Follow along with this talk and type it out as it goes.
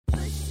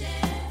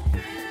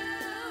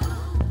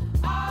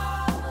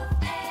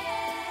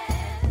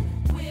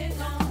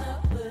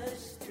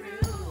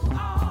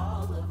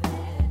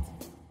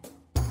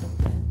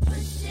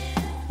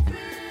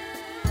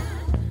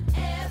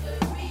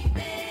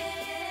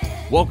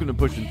Welcome to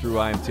Pushing Through.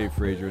 I am Tate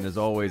Frazier, and as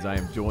always, I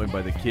am joined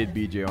by the kid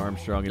BJ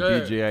Armstrong. And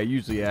BJ, I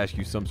usually ask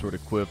you some sort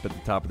of quip at the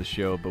top of the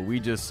show, but we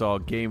just saw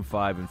Game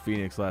 5 in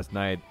Phoenix last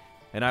night,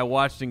 and I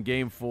watched in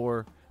Game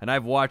 4, and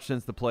I've watched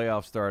since the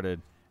playoffs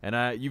started,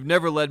 and you've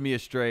never led me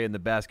astray in the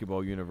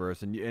basketball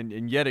universe,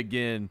 and yet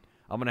again,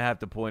 I'm going to have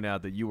to point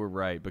out that you were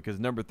right, because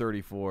number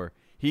 34,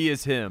 he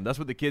is him. That's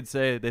what the kids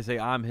say. They say,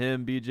 I'm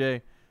him,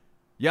 BJ.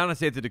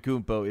 Giannis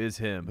Antetokounmpo is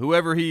him.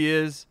 Whoever he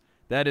is,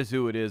 that is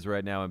who it is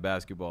right now in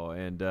basketball.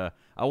 And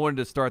I wanted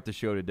to start the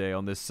show today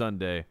on this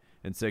Sunday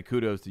and say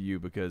kudos to you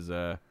because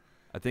I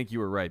think you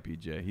were right,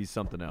 BJ. He's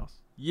something else.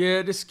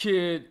 Yeah, this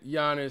kid,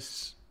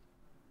 Giannis,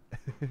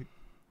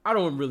 I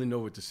don't really know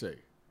what to say.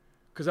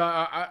 Because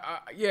I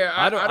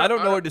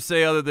don't know what to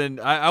say other than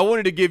I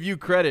wanted to give you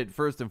credit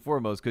first and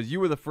foremost because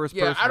you were the first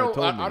person that told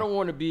me. I don't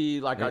want to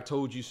be like I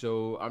told you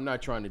so. I'm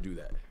not trying to do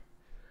that.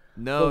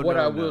 No, but what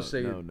I will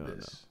say is this. No.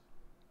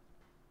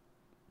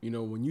 You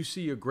know, when you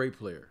see a great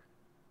player,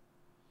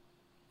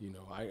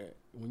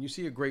 when you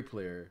see a great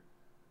player,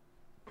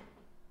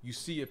 you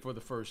see it for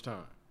the first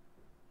time.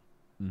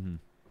 Mm-hmm.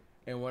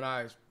 And when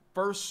I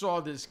first saw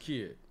this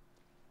kid,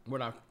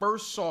 when I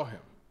first saw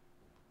him,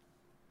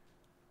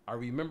 I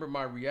remember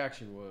my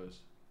reaction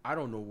was, I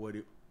don't know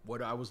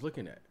what I was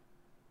looking at.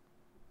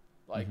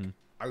 Like,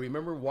 I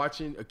remember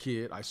watching a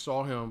kid. I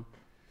saw him,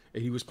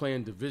 and he was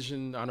playing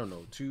Division, I don't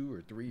know, 2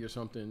 or 3 or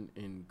something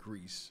in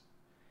Greece.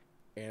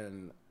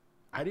 And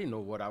I didn't know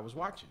what I was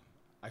watching.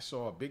 I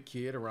saw a big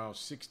kid around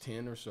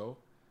 6'10" or so,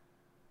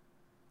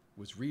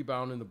 was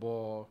rebounding the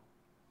ball,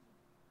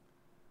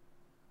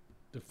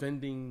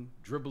 defending,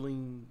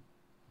 dribbling,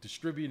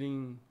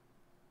 distributing,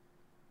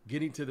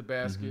 getting to the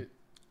basket.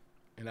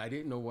 And I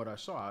didn't know what I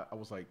saw. I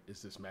was like,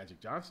 is this Magic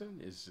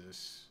Johnson? Is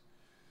this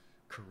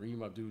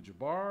Kareem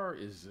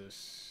Abdul-Jabbar? Is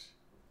this...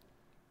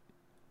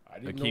 I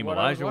didn't Hakeem know what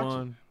I was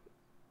watching.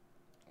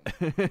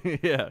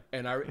 Yeah.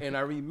 And I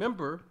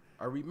remember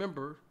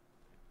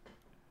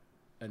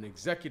an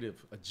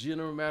executive, a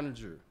general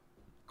manager,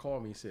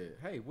 called me and said,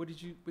 "Hey, what did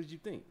you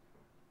think?"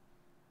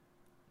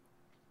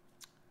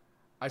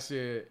 I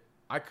said,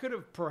 I could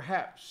have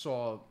perhaps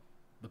saw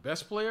the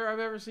best player I've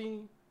ever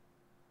seen,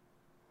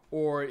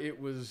 or it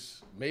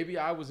was maybe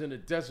I was in a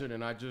desert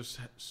and I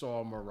just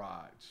saw a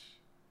mirage,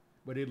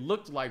 but it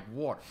looked like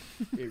water.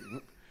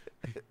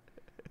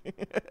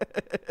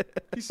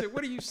 He said,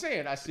 "What are you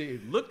saying?" I said,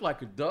 "It looked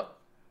like a duck.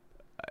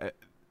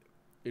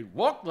 It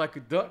walked like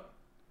a duck.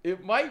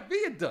 It might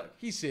be a duck."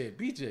 He said,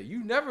 "BJ,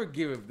 you never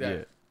give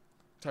that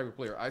type of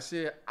player." I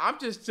said, "I'm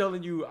just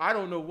telling you, I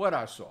don't know what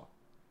I saw."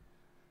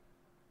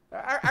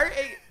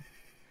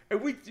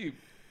 And we do.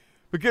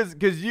 Because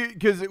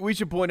we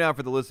should point out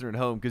for the listener at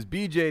home, because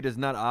BJ does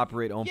not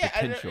operate on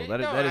potential.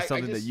 That is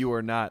something that you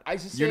are not.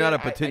 You're not a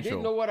potential. I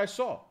didn't know what I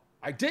saw.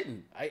 I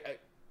didn't. I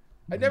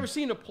never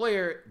seen a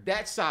player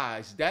that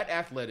size, that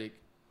athletic,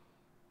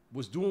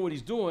 was doing what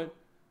he's doing,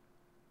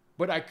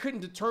 but I couldn't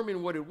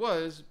determine what it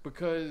was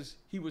because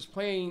he was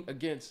playing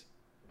against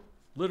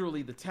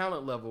literally the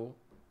talent level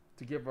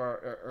to give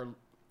with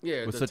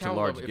the such talent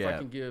a large level. gap. If I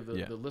can give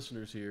the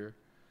listeners here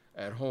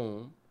at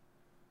home,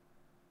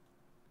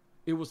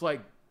 it was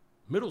like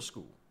middle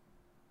school.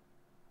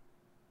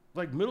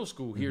 Like middle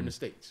school here in the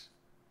States.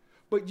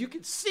 But you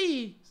could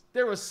see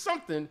there was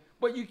something,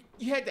 but you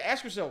had to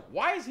ask yourself,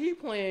 why is he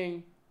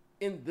playing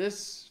in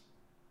this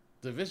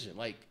division?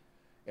 Like,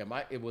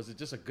 was it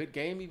just a good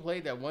game he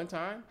played that one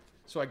time?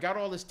 So I got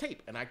all this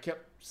tape, and I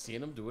kept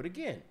seeing him do it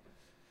again.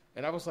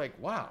 And I was like,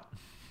 wow.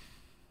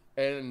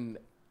 And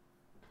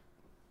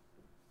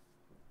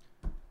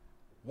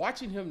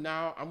watching him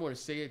now, I'm going to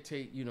say it,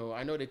 Tate,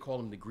 I know they call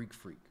him the Greek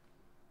freak.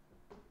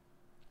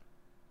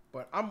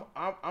 But I'm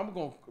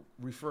going to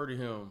refer to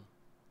him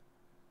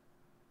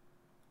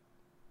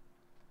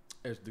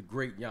as the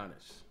great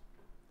Giannis.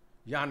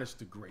 Giannis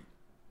the Great.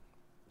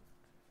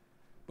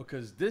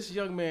 Because this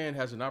young man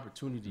has an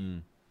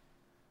opportunity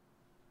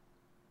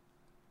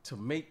to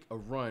make a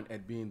run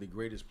at being the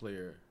greatest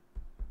player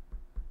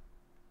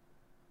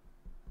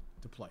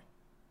to play.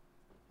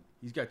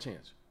 He's got a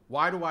chance.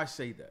 Why do I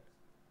say that?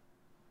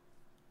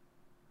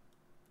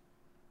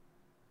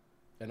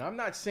 And I'm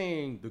not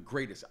saying the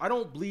greatest. I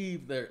don't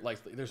believe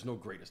there's no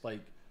greatest.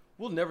 Like,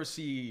 we'll never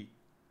see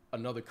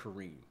another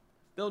Kareem.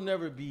 There'll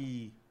never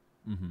be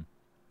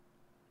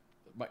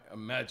a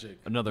Magic.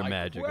 Another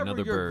Magic,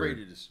 another your Bird.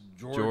 Greatest,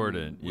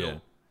 Jordan, yeah.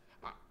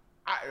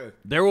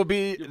 There will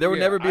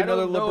never be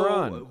another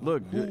LeBron.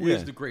 Look, who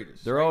is the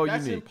greatest? They're all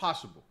That's unique.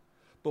 impossible.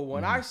 But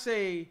when I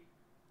say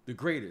the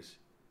greatest,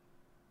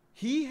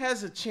 he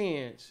has a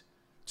chance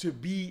to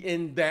be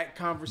in that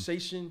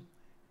conversation,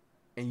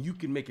 and you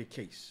can make a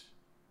case.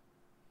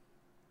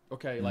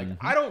 Okay, like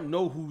I don't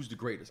know who's the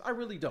greatest. I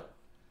really don't.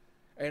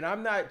 And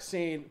I'm not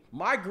saying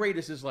my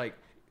greatest is like,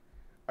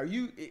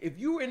 if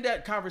you're in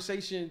that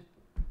conversation,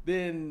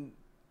 then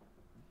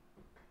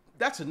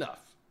that's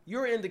enough.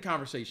 You're in the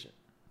conversation.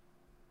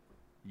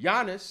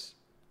 Giannis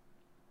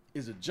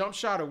is a jump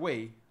shot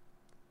away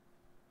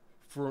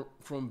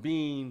from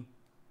being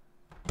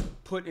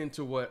put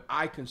into what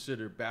I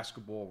consider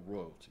basketball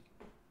royalty.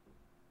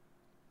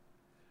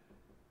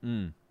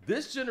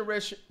 This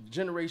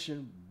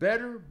generation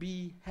better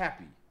be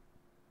happy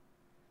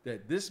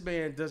that this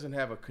man doesn't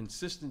have a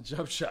consistent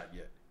jump shot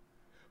yet.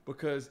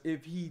 Because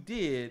if he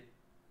did,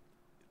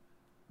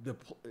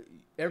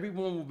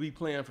 everyone will be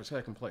playing for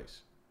second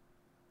place.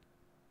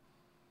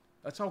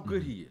 That's how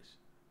good he is.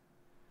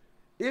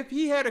 If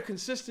he had a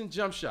consistent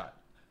jump shot,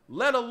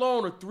 let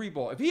alone a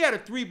 3-ball, if he had a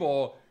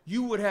 3-ball,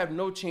 you would have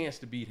no chance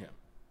to beat him.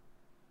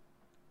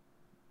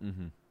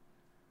 Mm-hmm.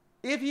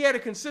 If he had a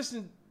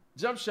consistent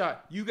jump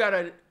shot, you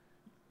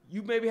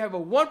maybe have a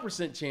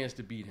 1% chance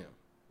to beat him.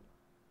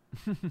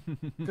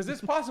 Because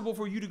it's possible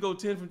for you to go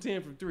 10 from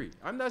 10 from 3.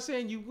 I'm not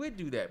saying you would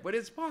do that, but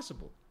it's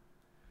possible.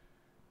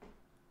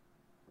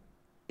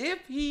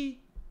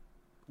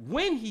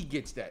 When he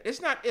gets that,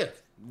 it's not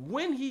if,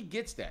 when he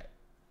gets that,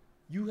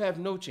 you have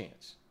no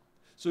chance.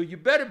 So you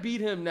better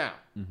beat him now.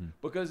 Mm-hmm.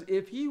 Because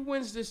if he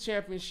wins this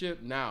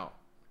championship now,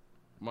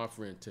 my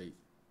friend Tate,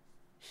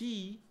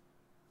 he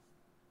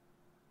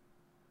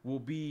will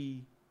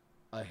be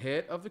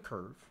ahead of the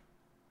curve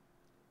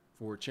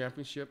for a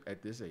championship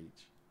at this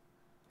age.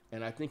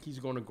 And I think he's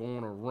going to go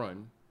on a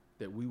run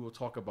that we will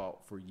talk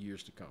about for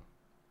years to come.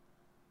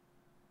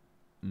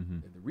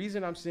 Mm-hmm. And the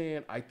reason I'm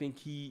saying I think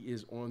he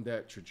is on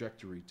that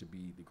trajectory to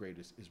be the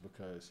greatest is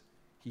because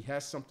he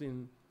has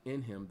something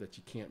in him that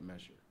you can't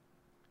measure.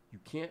 You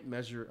can't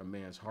measure a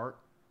man's heart,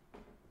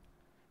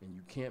 and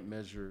you can't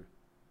measure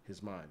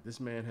his mind. This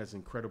man has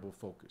incredible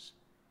focus.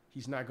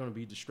 He's not going to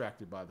be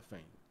distracted by the fame.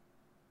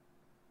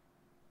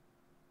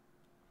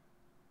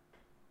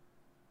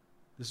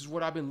 This is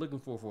what I've been looking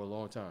for a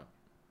long time.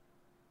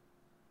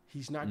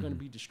 He's not going to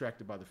be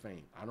distracted by the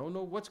fame. I don't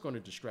know what's going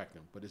to distract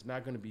him, but it's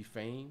not going to be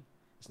fame.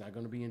 It's not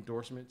going to be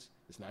endorsements.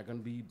 It's not going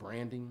to be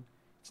branding.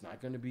 It's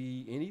not going to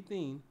be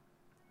anything.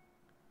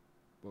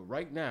 But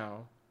right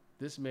now,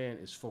 this man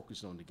is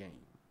focused on the game.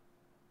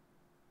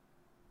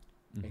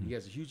 Mm-hmm. And he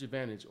has a huge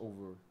advantage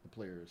over the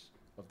players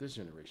of this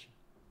generation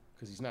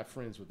because he's not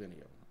friends with any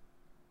of them.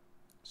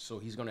 So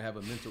he's going to have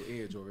a mental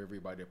edge over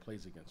everybody that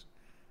plays against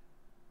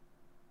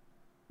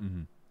him.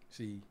 Mm-hmm.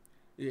 See,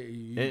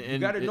 you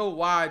got to know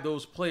why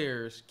those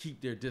players keep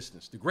their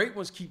distance. The great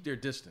ones keep their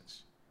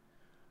distance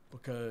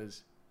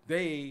because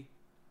they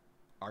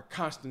are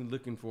constantly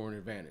looking for an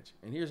advantage.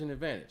 And here's an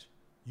advantage.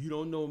 You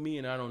don't know me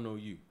and I don't know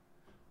you.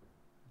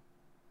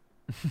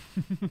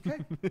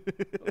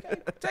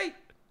 Okay.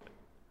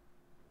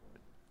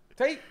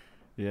 Tate.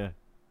 Yeah.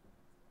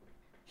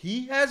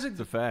 He has it's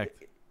a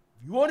fact.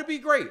 You want to be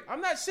great.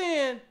 I'm not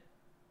saying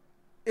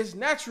it's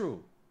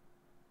natural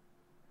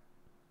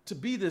to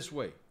be this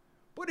way.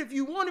 But if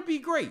you want to be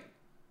great,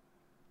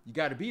 you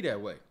got to be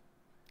that way.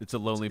 It's a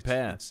lonely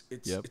path.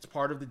 It's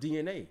part of the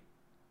DNA.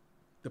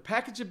 The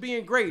package of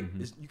being great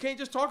is you can't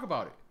just talk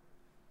about it.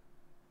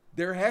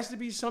 There has to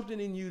be something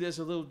in you that's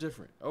a little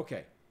different.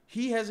 Okay.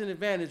 He has an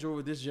advantage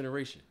over this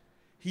generation.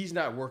 He's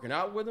not working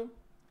out with them.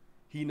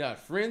 He's not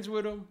friends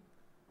with them.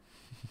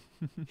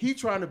 He's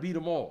trying to beat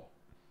them all.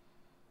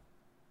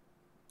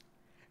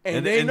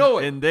 And they know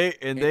it. And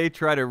they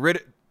try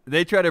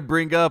to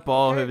bring up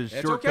all of his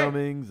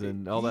shortcomings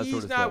and all that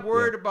sort of stuff. He's not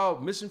worried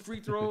about missing free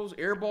throws,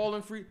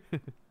 airballing free.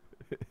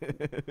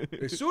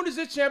 As soon as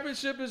this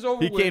championship is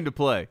over, he came to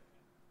play.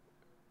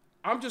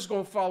 I'm just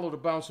going to follow the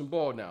bouncing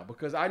ball now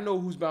because I know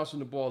who's bouncing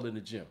the ball in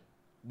the gym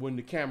when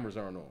the cameras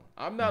aren't on.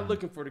 I'm not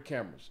looking for the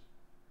cameras.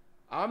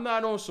 I'm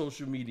not on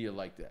social media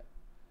like that.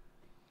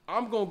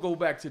 I'm going to go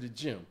back to the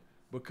gym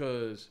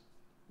because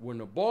when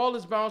the ball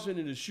is bouncing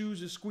and the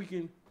shoes are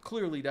squeaking,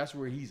 clearly that's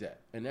where he's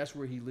at and that's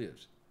where he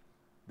lives.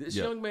 This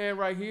young man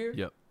right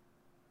here,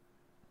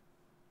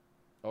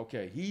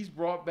 okay, he's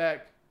brought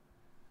back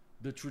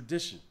the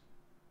tradition.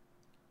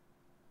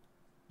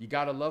 You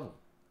got to love him.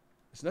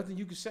 There's nothing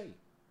you can say.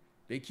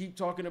 They keep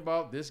talking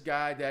about this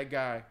guy, that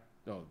guy.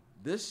 No,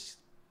 this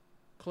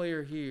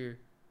player here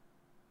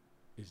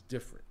is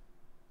different.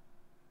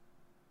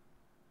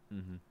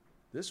 Mm-hmm.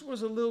 This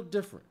was a little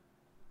different.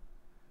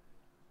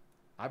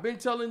 I've been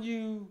telling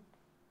you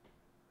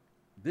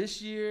this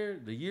year,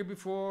 the year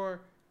before,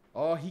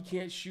 oh, he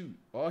can't shoot.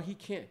 Oh, he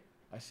can't.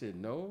 I said,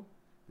 no,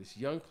 this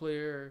young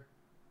player,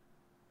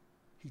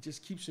 he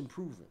just keeps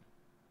improving.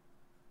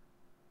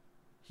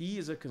 He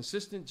is a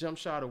consistent jump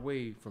shot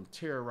away from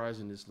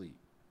terrorizing this league.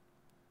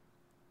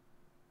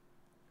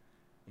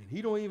 And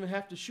he don't even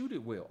have to shoot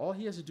it well. All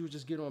he has to do is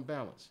just get on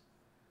balance.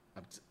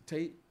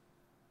 Tate,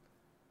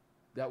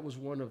 that was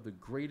one of the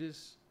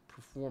greatest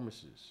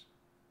performances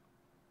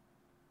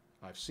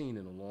I've seen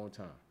in a long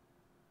time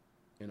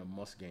in a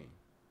must game.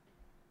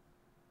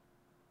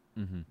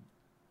 Mm-hmm.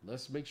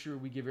 Let's make sure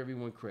we give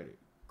everyone credit.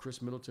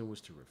 Chris Middleton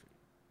was terrific.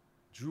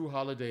 Drew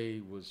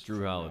Holiday was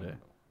phenomenal.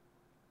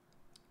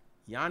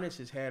 Giannis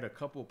has had a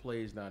couple of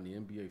plays now in the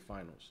NBA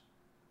Finals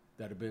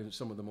that have been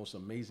some of the most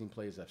amazing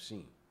plays I've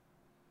seen.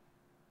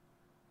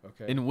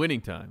 Okay. In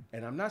winning time.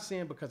 And I'm not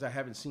saying because I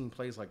haven't seen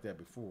plays like that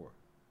before.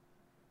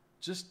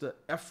 Just the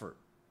effort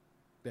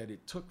that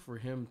it took for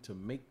him to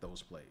make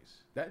those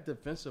plays. That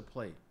defensive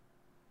play.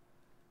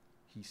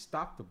 He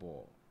stopped the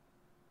ball.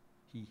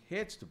 He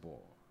heads the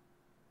ball.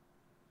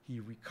 He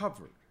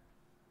recovered.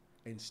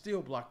 and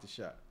still blocked the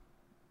shot.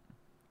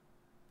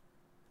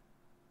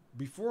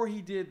 Before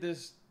he did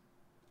this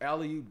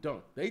alley-oop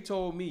dunk, they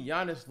told me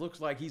Giannis looks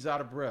like he's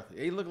out of breath.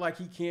 They look like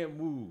he can't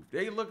move.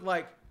 They look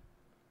like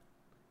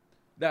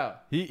now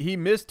he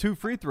missed 2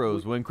 free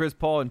throws when Chris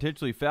Paul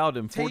intentionally fouled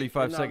him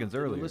 45 seconds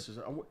earlier.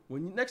 Listen,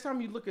 next time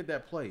you look at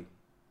that play,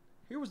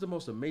 here was the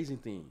most amazing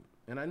thing.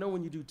 And I know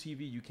when you do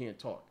TV, you can't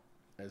talk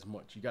as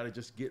much. You got to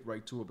just get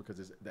right to it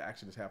because the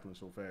action is happening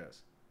so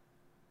fast.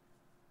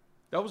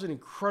 That was an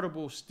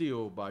incredible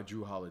steal by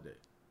Drew Holiday.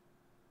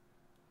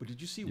 But did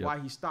you see why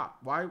he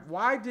stopped?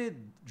 Why did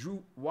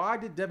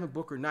Devin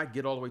Booker not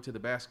get all the way to the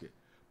basket?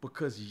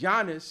 Because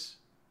Giannis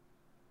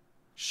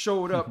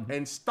showed up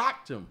and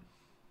stopped him.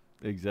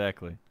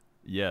 Exactly.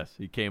 Yes,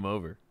 he came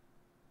over.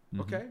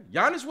 Mm-hmm. Okay?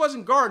 Giannis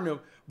wasn't guarding him,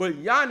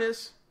 but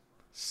Giannis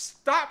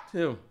stopped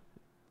him.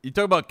 You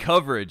talk about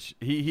coverage.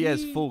 He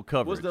has full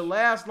coverage. Was the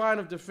last line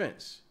of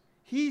defense.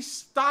 He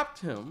stopped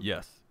him.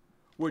 Yes.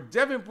 Where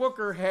Devin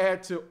Booker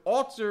had to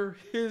alter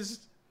his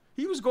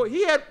he was going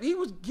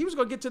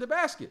to get to the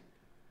basket.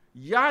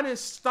 Giannis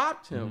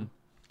stopped him. Mm-hmm.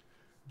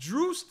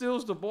 Drew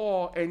steals the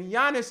ball and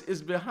Giannis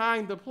is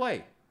behind the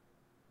play.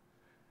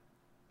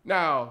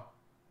 Now,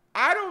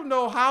 I don't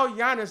know how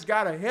Giannis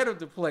got ahead of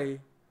the play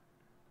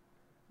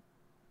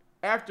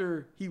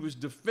after he was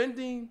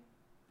defending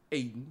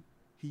Aiden.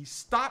 He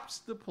stops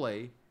the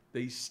play.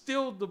 They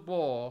steal the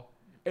ball.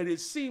 And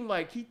it seemed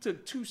like he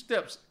took 2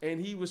 steps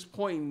and he was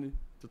pointing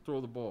to throw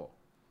the ball.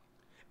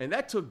 And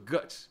that took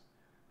guts.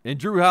 And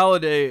Drew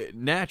Holiday,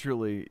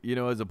 naturally,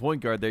 as a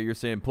point guard there, you're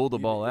saying pull the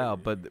ball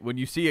out. But when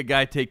you see a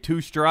guy take 2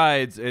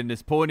 strides and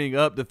is pointing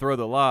up to throw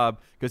the lob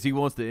because he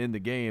wants to end the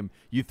game,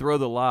 you throw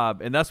the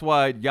lob. And that's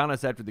why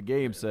Giannis after the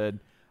game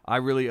said, I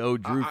really owe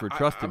Drew for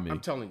trusting me.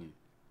 I'm telling you.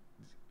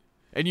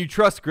 And you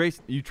trust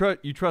grace. You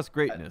trust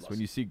greatness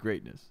when you see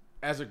greatness.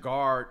 As a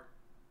guard,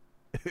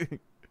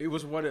 it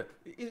was one of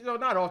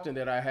not often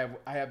that I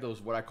have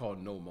those what I call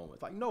no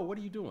moments. Like, no, what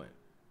are you doing?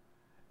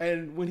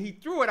 And when he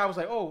threw it, I was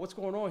like, oh, what's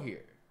going on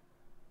here?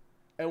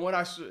 And when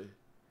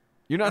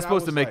you're not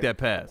supposed to make that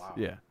pass. Wow.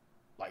 Yeah.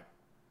 Like,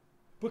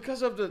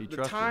 because of the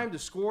time, the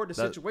score, the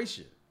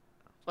situation.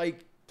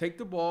 Like, take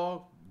the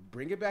ball,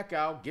 bring it back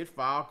out, get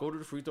fouled, go to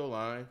the free throw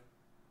line.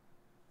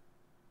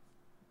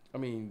 I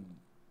mean,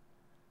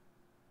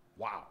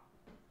 wow.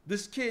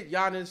 This kid,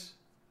 Giannis,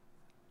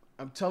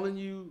 I'm telling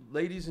you,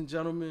 ladies and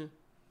gentlemen,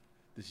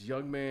 this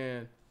young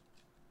man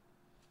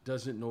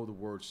doesn't know the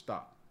word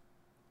stop.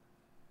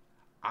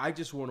 I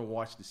just want to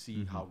watch to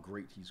see how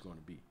great he's going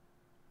to be.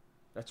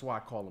 That's why I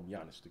call him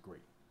Giannis the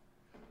Great.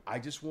 I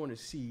just want to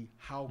see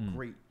how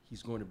great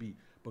he's going to be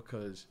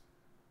because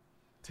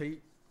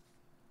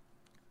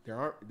there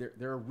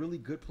are really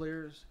good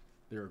players.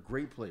 There are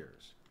great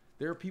players.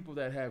 There are people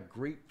that have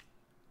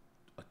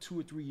a 2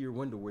 or 3 year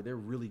window where they're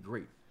really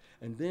great.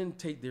 And then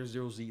there's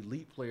those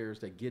elite players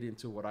that get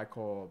into what I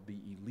call the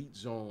elite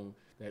zone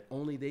that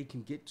only they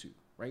can get to,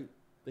 right?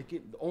 They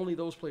get only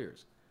those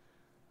players.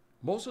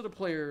 Most of the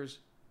players,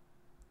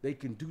 they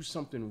can do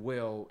something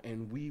well,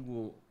 and we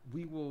will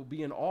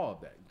be in awe of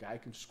that. Guy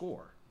can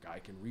score, guy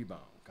can rebound,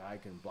 guy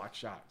can block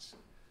shots,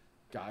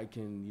 guy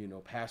can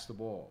pass the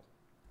ball.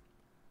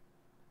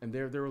 And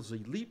there are those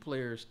elite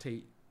players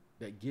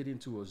that get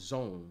into a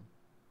zone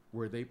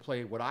where they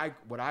play what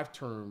I've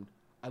termed.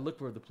 I look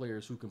for the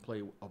players who can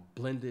play a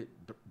blended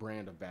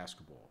brand of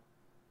basketball.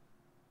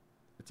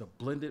 It's a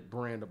blended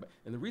brand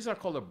and the reason I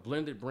call it a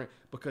blended brand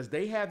because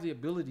they have the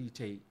ability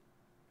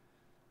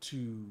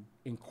to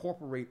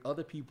incorporate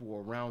other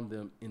people around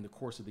them in the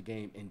course of the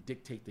game and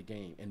dictate the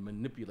game and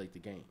manipulate the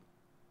game.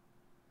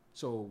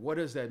 So what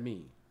does that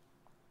mean?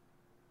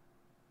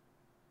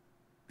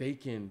 They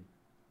can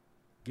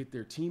get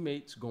their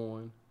teammates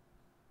going,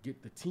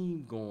 get the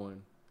team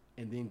going,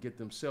 and then get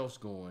themselves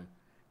going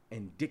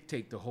and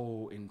dictate the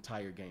whole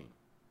entire game.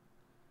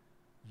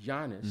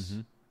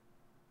 Giannis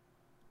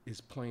is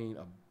playing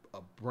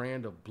a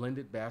brand of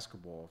blended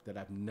basketball that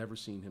I've never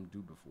seen him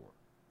do before.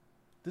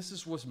 This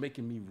is what's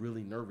making me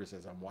really nervous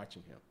as I'm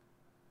watching him.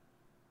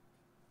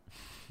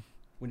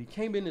 When he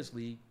came in this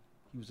league,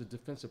 he was a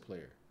defensive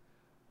player.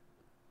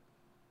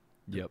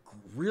 Yep.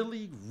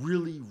 Really,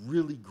 really,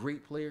 really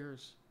great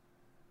players,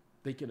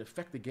 they can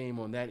affect the game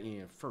on that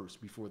end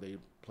first before they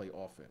play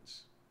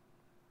offense.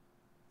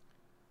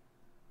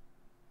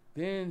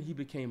 Then he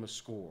became a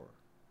scorer.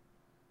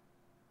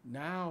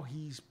 Now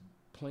he's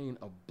playing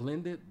a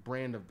blended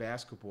brand of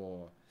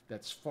basketball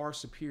that's far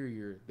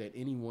superior than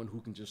anyone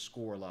who can just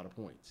score a lot of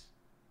points.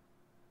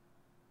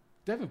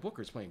 Devin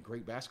Booker is playing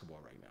great basketball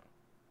right now.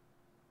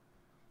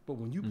 But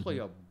when you play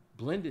a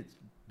blended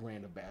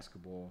brand of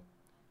basketball,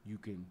 you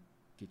can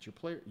get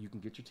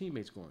your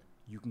teammates going.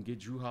 You can get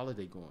Drew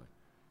Holiday going.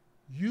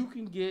 You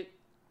can get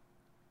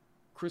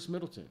Chris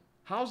Middleton.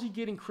 How's he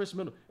getting Chris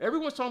Middleton?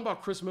 Everyone's talking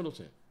about Chris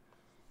Middleton.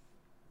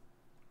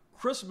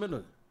 Chris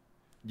Middleton.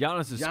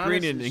 Giannis is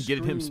screening and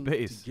getting him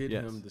space. To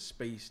get him the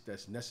space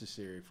that's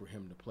necessary for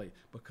him to play.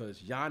 Because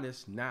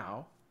Giannis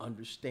now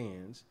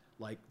understands,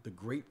 like the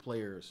great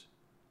players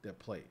that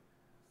play.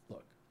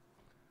 Look,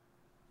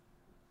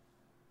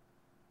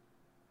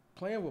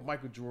 playing with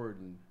Michael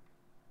Jordan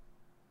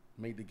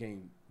made the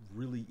game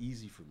really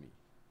easy for me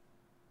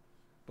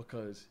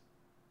because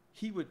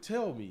he would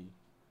tell me,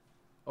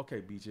 okay,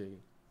 BJ,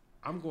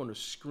 I'm going to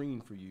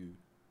screen for you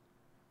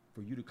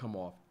to come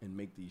off and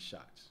make these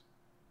shots.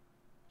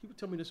 He would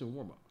tell me this in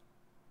warm-up.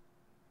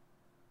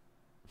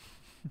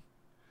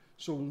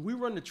 So when we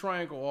run the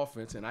triangle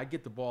offense and I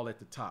get the ball at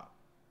the top,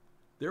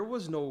 there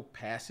was no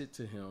pass it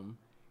to him.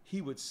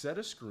 He would set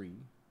a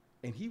screen,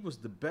 and he was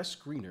the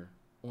best screener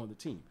on the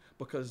team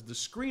because the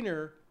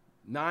screener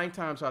 9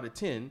 times out of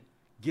 10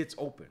 gets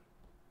open.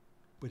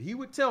 But he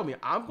would tell me,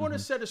 I'm going to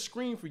set a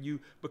screen for you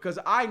because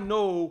I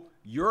know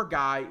your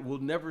guy will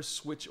never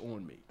switch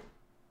on me.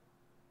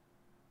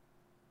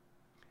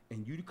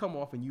 And you come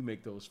off and you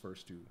make those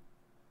first 2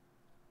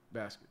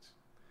 baskets.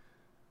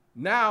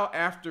 Now,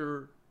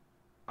 after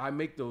I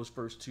make those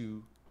first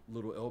 2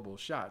 little elbow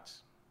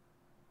shots,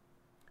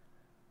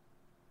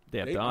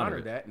 they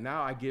honor that.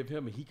 Now I give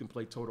him, and he can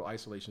play total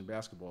isolation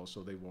basketball,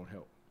 so they won't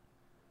help.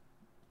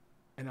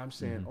 And I'm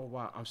saying, oh,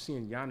 wow, I'm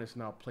seeing Giannis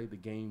now play the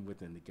game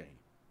within the game.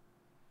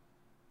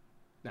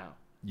 Now,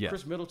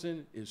 Chris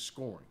Middleton is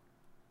scoring.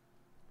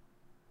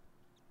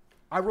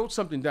 I wrote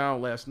something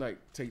down last night,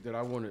 Tate, that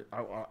I want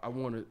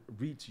to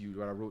read to you.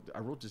 What I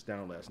wrote this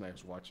down last night. I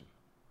was watching.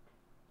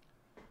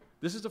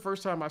 This is the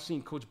first time I've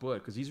seen Coach Bud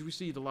because he's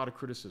received a lot of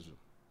criticism,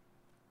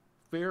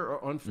 fair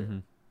or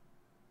unfair.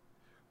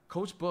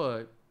 Coach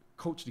Bud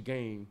coached the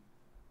game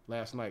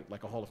last night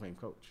like a Hall of Fame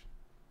coach.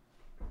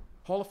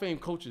 Hall of Fame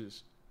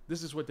coaches,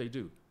 this is what they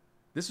do.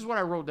 This is what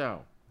I wrote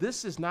down.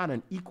 This is not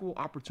an equal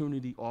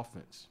opportunity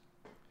offense.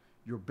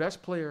 Your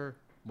best player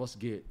must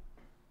get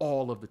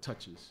all of the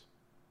touches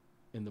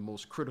in the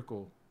most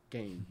critical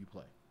game you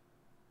play.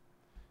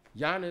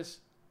 Giannis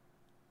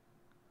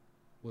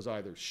was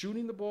either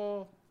shooting the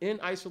ball in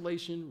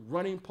isolation,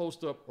 running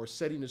post up, or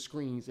setting the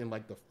screens in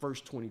like the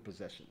first 20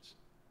 possessions.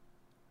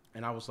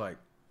 And I was like,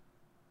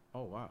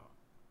 oh, wow.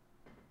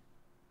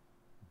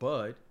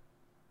 Bud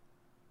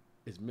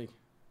is me.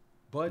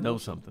 Bud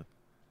knows something.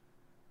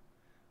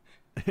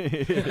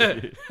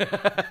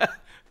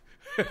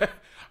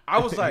 I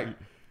was like,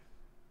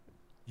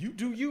 you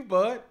do you,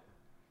 Bud.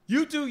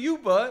 You do you,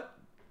 Bud.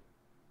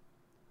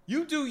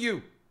 You do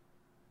you.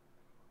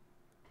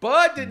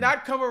 Bud did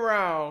not come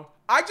around.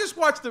 I just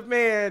watched the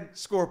man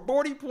score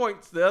 40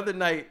 points the other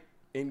night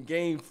in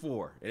Game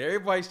 4, and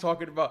everybody's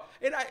talking about.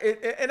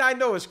 And I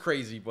know it's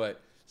crazy,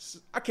 but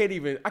I can't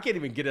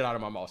even get it out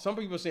of my mouth. Some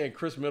people are saying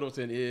Chris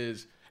Middleton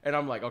is, and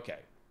I'm like, okay.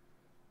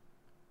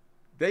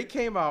 They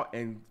came out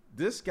and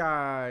this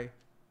guy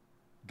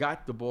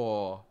got the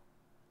ball,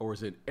 or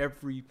was in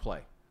every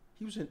play.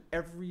 He was in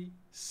every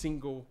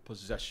single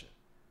possession.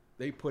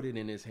 They put it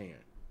in his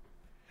hand.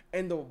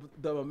 And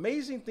the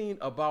amazing thing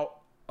about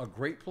a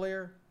great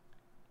player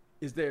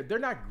is they're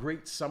not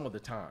great some of the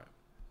time.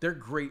 They're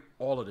great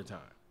all of the time.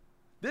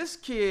 This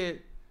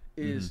kid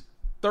is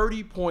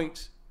 30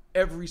 points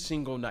every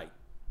single night.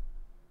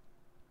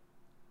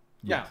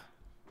 Yes. Now,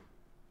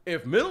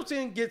 if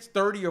Middleton gets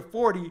 30 or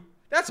 40,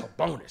 that's a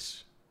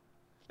bonus.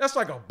 That's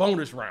like a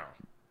bonus round.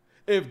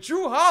 If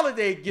Drew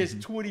Holiday gets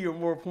 20 or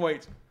more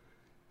points,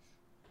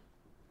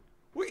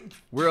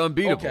 we're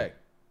unbeatable. Okay.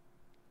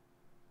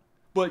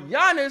 But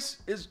Giannis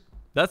is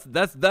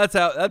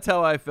that's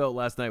how I felt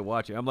last night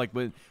watching. I'm like,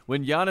 when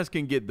Giannis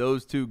can get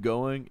those two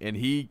going and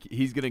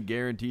he's going to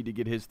guarantee to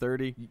get his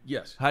 30.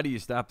 Yes. How do you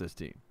stop this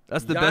team?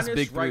 That's the Giannis best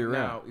big three right around.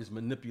 now is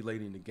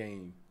manipulating the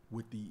game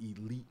with the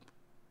elite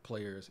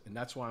players, and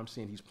that's why I'm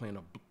saying he's playing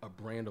a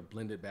brand of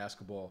blended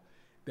basketball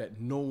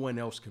that no one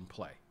else can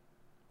play.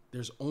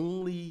 There's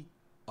only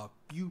a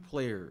few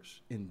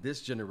players in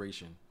this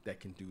generation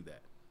that can do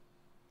that.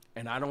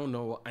 And I don't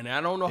know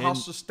how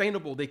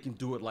sustainable they can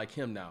do it like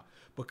him now,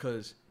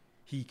 because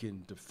he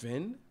can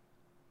defend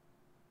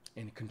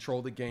and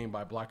control the game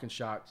by blocking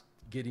shots,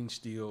 getting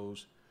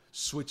steals,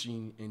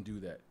 switching, and do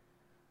that.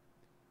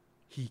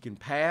 He can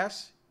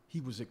pass.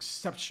 He was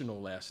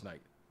exceptional last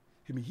night.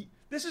 I mean,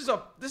 this is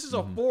a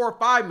 4 or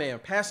 5 man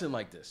passing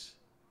like this.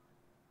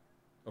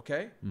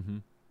 Okay? Mm-hmm.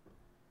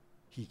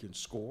 He can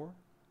score.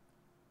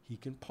 He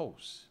can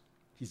post.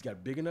 He's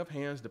got big enough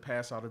hands to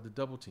pass out of the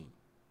double team.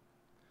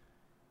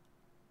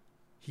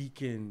 He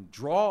can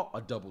draw a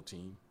double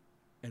team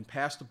and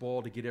pass the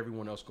ball to get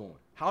everyone else going.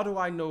 How do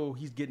I know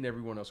he's getting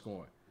everyone else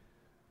going?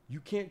 You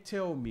can't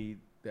tell me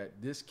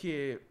that this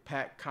kid,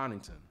 Pat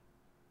Connaughton,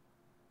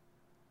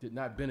 did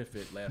not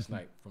benefit last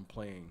night from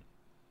playing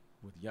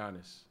with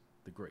Giannis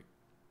the Great.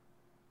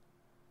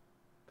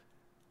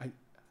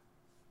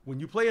 When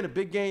you play in a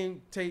big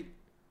game, Tate,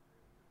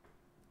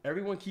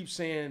 everyone keeps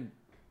saying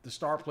the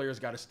star players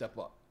got to step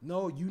up.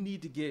 No, you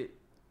need to get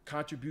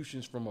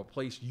contributions from a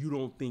place you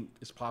don't think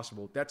is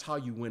possible. That's how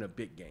you win a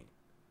big game.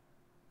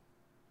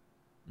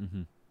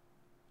 Mm-hmm.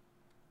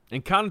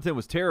 And Connaughton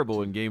was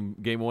terrible in game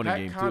 1 and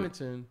game 2. Pat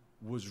Connaughton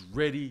was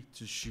ready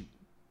to shoot.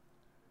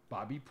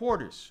 Bobby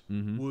Portis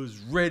was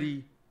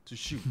ready to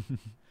shoot.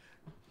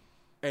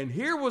 And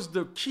here was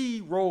the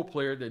key role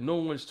player that no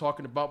one's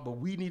talking about, but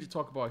we need to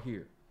talk about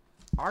here.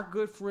 Our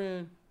good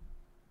friend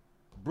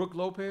Brook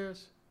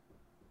Lopez.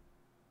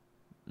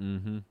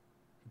 Mm-hmm.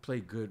 He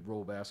played good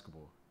role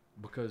basketball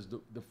because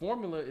the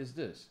formula is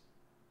this: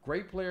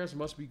 great players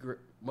must be great.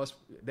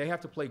 They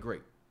have to play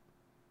great.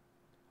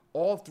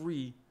 All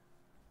three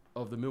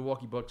of the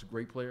Milwaukee Bucks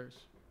great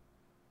players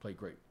play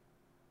great.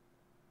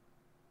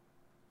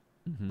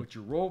 Mm-hmm. But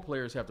your role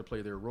players have to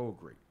play their role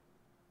great.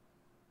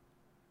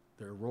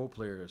 Their role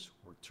players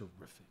were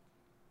terrific.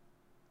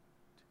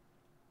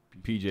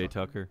 PJ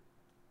Tucker.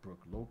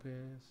 Brook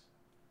Lopez,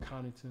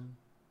 Connaughton,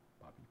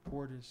 Bobby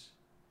Portis,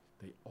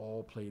 they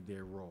all played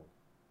their role.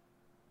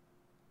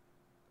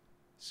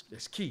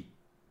 It's key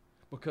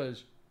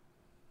because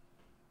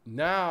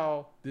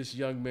now this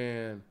young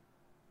man,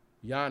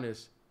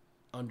 Giannis,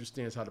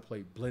 understands how to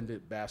play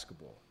blended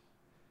basketball.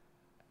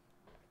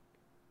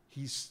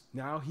 He's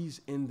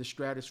in the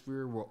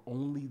stratosphere where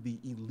only the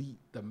elite,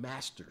 the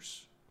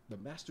masters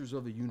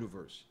of the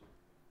universe.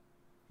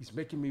 He's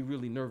making me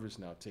really nervous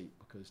now, Tate,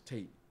 because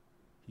Tate,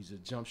 he's a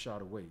jump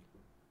shot away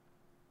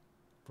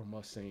from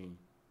us saying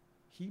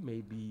he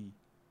may be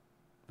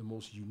the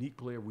most unique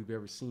player we've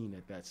ever seen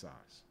at that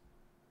size.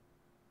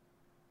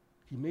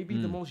 He may be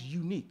the most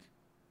unique.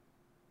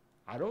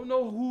 I don't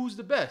know who's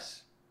the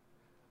best.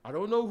 I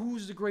don't know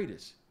who's the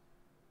greatest.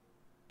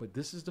 But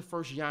this is the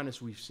first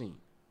Giannis we've seen.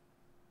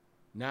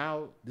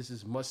 Now, this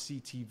is must-see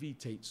TV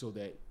tape so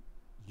that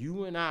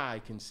you and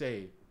I can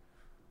say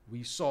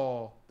we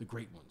saw the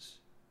great ones.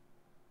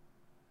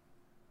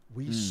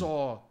 We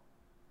saw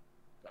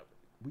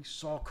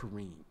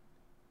Kareem.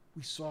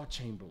 We saw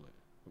Chamberlain.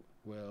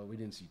 Well, we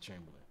didn't see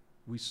Chamberlain.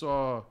 We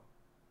saw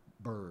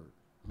Bird,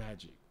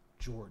 Magic,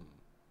 Jordan,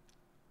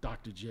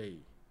 Dr. J,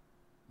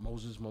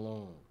 Moses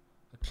Malone,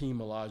 Hakeem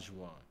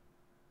Olajuwon.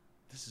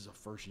 This is a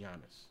first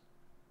Giannis.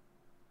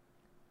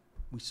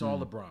 We saw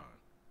LeBron.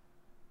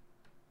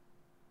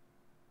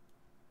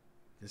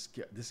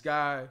 This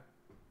guy,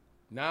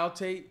 now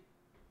Tate,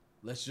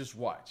 let's just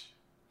watch.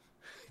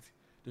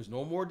 There's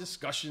no more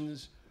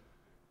discussions.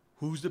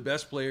 Who's the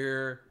best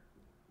player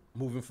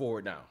moving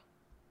forward now?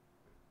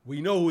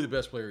 We know who the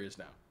best player is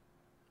now.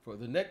 For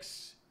the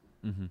next,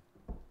 if,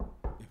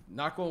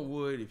 knock on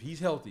wood, if he's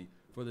healthy,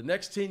 for the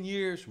next 10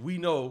 years, we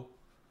know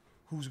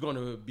who's going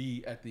to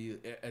be at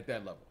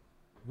that level.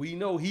 We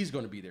know he's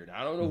going to be there.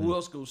 Now, I don't know who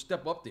else will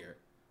step up there,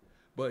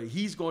 but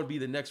he's going to be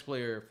the next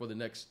player for the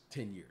next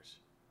 10 years.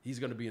 He's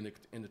going to be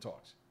in the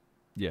talks.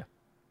 Yeah.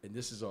 And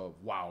this is a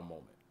wow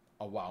moment.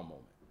 A wow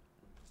moment.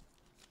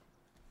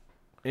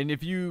 And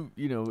if you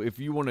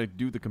want to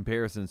do the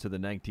comparisons to the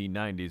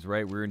 1990s,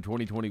 right? We're in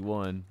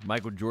 2021.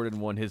 Michael Jordan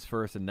won his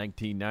first in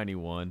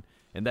 1991.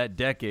 And that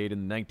decade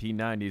in the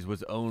 1990s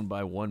was owned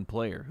by one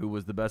player who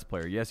was the best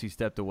player. Yes, he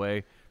stepped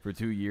away for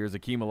 2 years.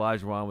 Hakeem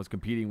Olajuwon was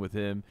competing with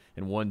him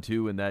and won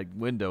 2 in that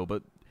window.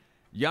 But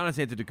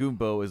Giannis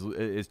Antetokounmpo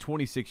is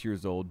 26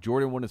 years old.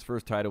 Jordan won his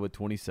first title at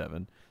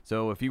 27.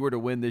 So if he were to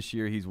win this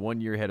year, he's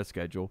 1 year ahead of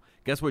schedule.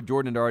 Guess what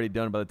Jordan had already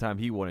done by the time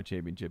he won a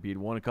championship? He had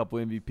won a couple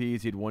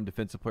MVPs. He had won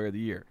Defensive Player of the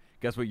Year.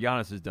 Guess what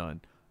Giannis has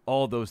done?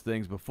 All those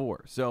things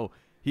before. So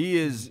he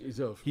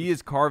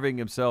is carving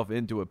himself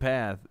into a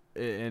path,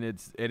 and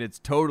it's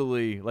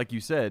totally, like you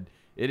said,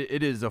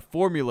 it is a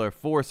formula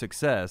for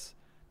success.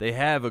 They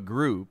have a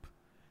group.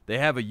 They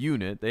have a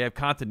unit. They have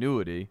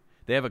continuity.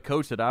 They have a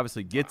coach that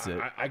obviously gets it.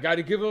 I got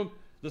to give him.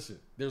 Listen,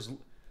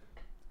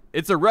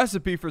 it's a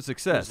recipe for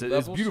success.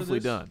 It's beautifully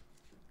done.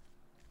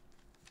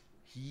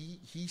 He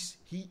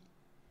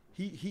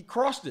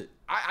crossed it.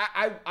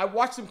 I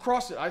watched him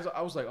cross it.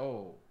 I was like,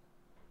 oh.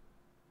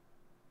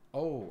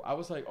 I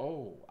was like,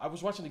 oh. I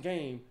was watching the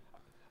game.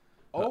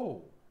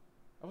 Oh.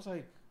 I was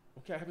like,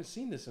 okay, I haven't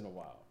seen this in a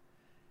while.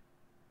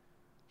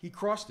 He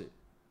crossed it.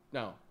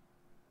 Now,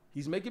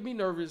 he's making me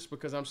nervous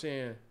because I'm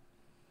saying,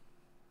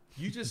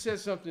 you just said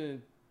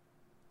something,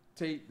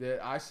 Tate,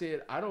 that I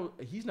said,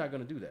 he's not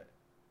going to do that.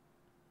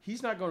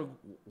 He's not going to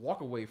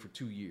walk away for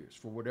 2 years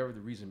for whatever the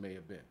reason may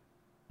have been.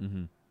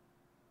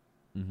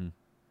 Mm-hmm. Mm-hmm.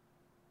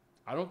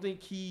 I don't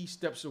think he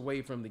steps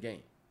away from the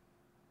game.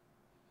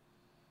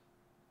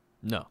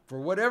 No. For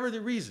whatever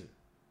the reason.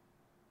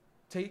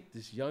 Tate,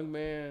 this young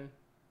man,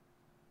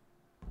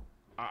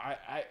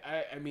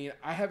 I mean,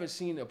 I haven't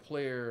seen a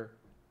player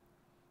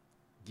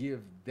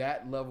give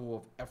that level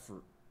of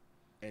effort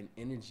and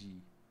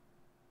energy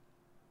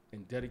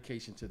and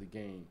dedication to the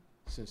game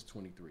since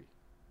 23.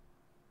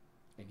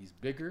 And he's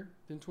bigger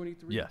than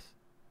 23. Yes.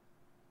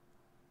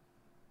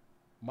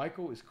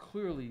 Michael is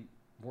clearly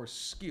more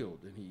skilled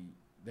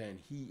than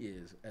he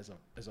is as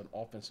an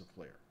offensive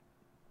player.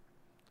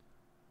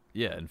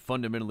 Yeah, and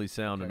fundamentally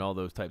sound and all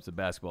those types of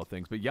basketball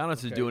things. But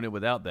Giannis is doing it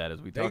without that,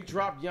 as we talked about. They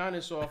dropped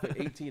Giannis off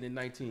at 18 and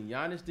 19.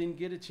 Giannis didn't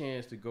get a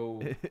chance to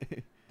go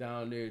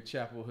down there at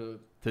Chapel Hill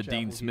to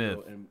Dean Smith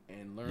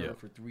and learn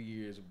for 3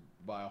 years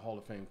by a Hall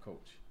of Fame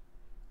coach.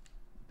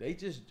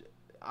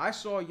 I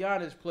saw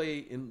Giannis play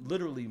in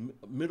literally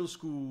middle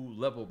school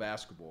level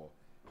basketball,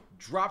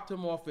 dropped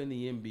him off in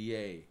the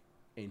NBA,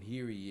 and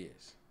here he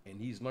is. And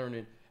he's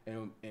learning,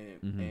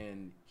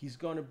 and he's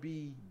going to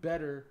be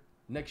better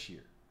next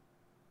year.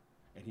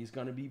 And he's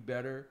going to be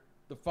better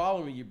the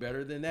following year,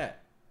 better than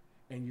that.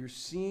 And you're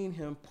seeing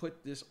him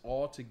put this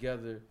all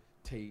together,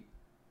 Tate,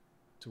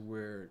 to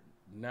where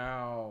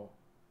now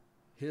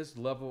his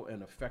level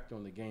and effect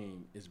on the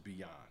game is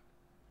beyond.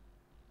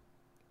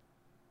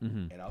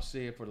 Mm-hmm. And I'll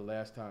say it for the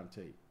last time,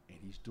 Tate. And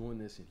he's doing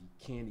this, and he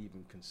can't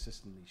even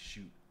consistently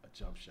shoot a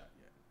jump shot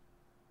yet.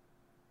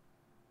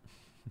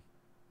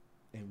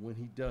 And when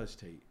he does,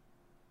 Tate,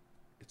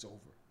 it's over.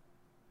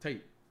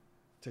 Tate,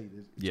 it's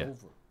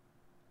over.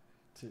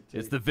 Tate,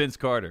 it's the Vince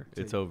Carter.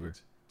 Tate, it's over.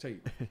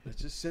 Tate,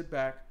 let's just sit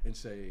back and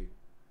say,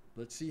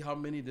 let's see how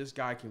many this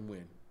guy can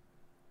win.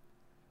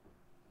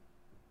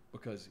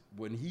 Because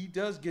when he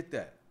does get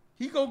that,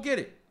 he gonna get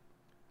it.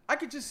 I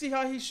could just see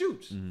how he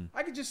shoots. Mm-hmm.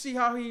 I could just see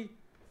how he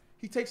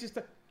takes his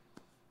time.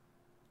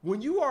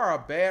 When you are a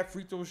bad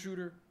free throw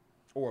shooter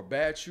or a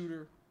bad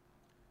shooter,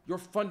 your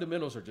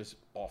fundamentals are just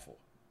awful.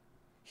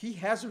 He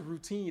has a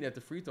routine at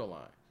the free throw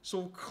line.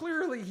 So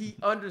clearly he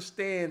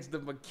understands the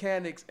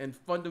mechanics and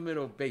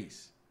fundamental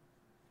base.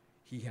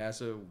 He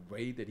has a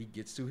way that he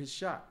gets to his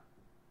shot.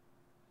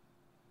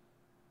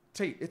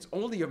 Tate, it's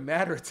only a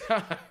matter of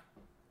time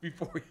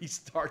before he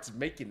starts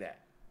making that.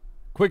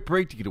 Quick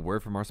break to get a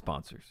word from our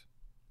sponsors.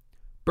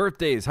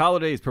 Birthdays,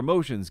 holidays,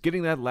 promotions,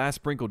 getting that last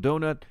sprinkle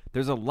donut.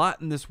 There's a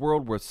lot in this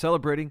world worth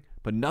celebrating,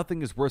 but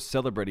nothing is worth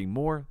celebrating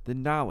more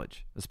than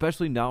knowledge,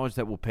 especially knowledge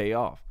that will pay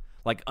off,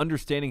 like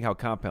understanding how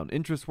compound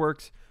interest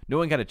works,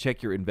 knowing how to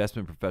check your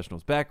investment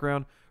professional's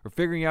background, or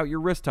figuring out your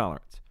risk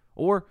tolerance,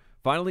 or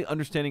finally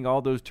understanding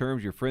all those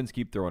terms your friends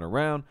keep throwing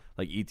around,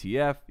 like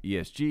ETF,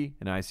 ESG,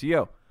 and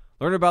ICO.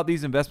 Learn about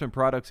these investment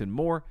products and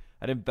more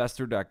at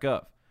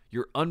investor.gov,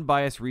 your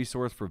unbiased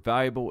resource for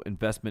valuable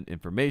investment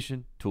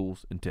information,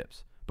 tools, and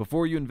tips.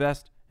 Before you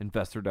invest,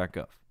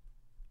 investor.gov.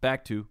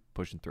 Back to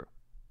pushing through.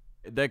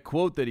 That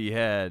quote that he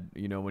had,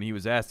 when he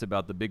was asked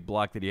about the big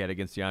block that he had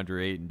against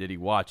DeAndre Ayton, did he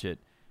watch it?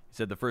 He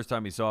said the first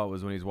time he saw it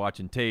was when he was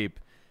watching tape.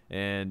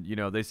 And,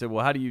 they said,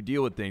 well, how do you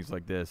deal with things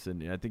like this?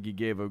 And I think he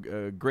gave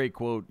a great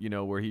quote,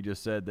 where he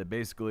just said that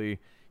basically,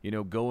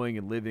 going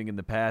and living in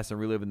the past and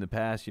reliving the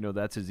past,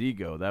 that's his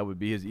ego. That would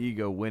be his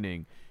ego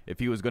winning. If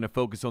he was going to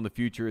focus on the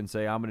future and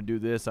say, I'm going to do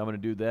this, I'm going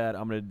to do that,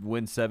 I'm going to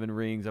win 7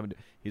 rings.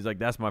 He's like,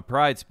 that's my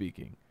pride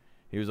speaking.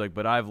 He was like,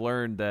 but I've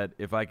learned that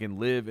if I can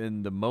live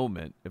in the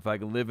moment, if I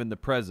can live in the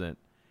present,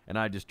 and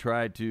I just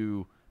try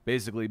to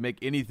basically make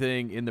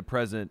anything in the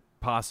present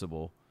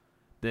possible,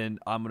 then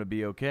I'm going to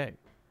be okay.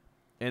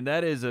 And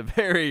that is a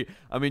very,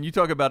 you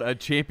talk about a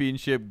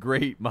championship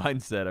great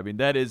mindset.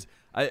 That is,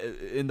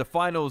 in the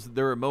finals,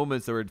 there are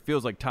moments where it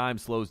feels like time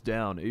slows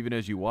down, even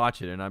as you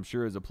watch it. And I'm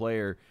sure as a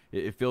player,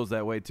 it feels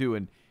that way too.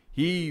 And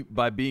he,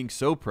 by being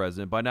so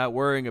present, by not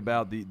worrying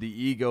about the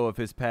ego of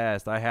his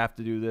past, I have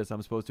to do this,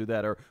 I'm supposed to do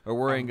that, or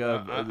worrying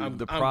of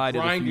the pride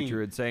of the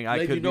future and saying,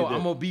 I could do this.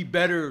 I'm going to be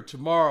better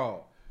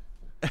tomorrow.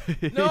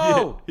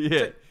 No.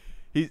 Yeah.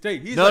 He's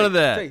none like, of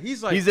that.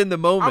 He's like, he's in the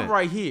moment. I'm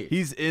right here.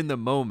 He's in the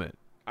moment.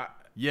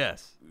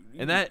 Yes.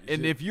 And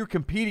if you're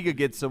competing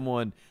against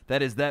someone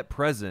that is that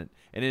present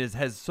and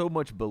has so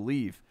much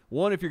belief,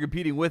 one, if you're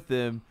competing with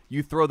them,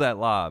 you throw that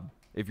lob.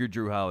 If you're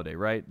Drew Holiday,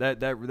 right?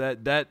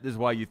 That is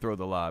why you throw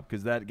the lob,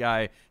 because that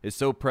guy is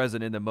so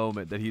present in the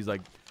moment that he's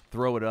like,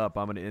 throw it up,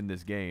 I'm going to end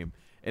this game.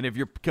 And if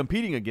you're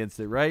competing against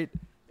it, right,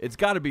 it's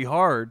got to be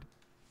hard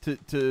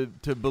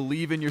to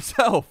believe in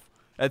yourself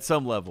at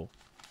some level.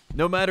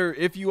 No matter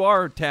if you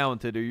are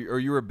talented or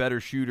you're a better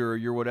shooter or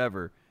you're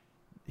whatever,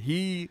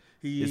 he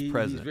is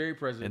present. He's very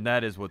present. And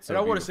that is what's so And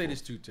I want to beautiful.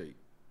 say this too,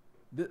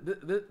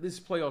 Tate. This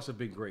playoffs have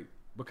been great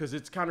because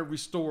it's kind of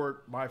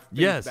restored my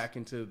faith back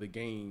into the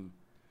game.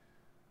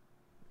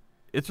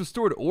 It's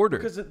restored order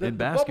because the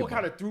basketball. bubble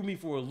kind of threw me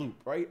for a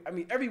loop, right?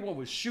 Everyone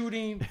was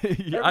shooting.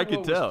 Yeah, I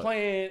could tell. Was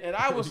playing, and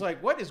I was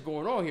like, what is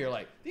going on here?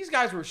 Like, these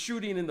guys were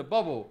shooting in the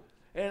bubble.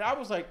 And I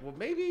was like, well,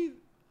 maybe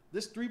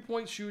this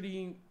three-point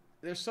shooting,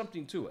 there's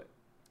something to it.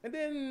 And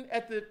then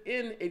at the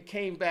end, it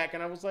came back,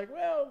 and I was like,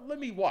 well, let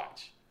me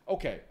watch.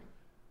 Okay.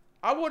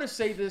 I want to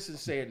say this and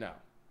say it now.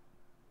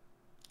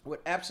 With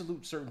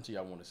absolute certainty,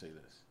 I want to say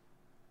this.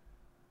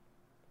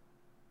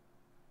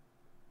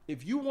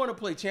 If you want to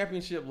play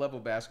championship level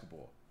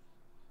basketball,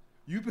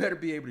 you better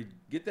be able to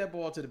get that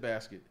ball to the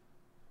basket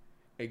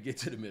and get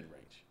to the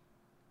mid-range.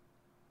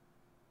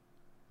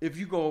 If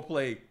you go and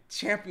play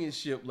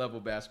championship level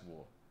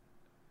basketball.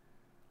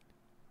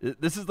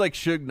 This is like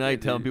Suge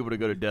Knight telling people to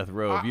go to death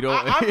row. If you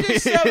don't, I'm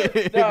just telling.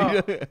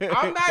 No,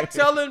 I'm not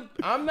telling.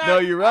 I'm not. No,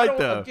 you're right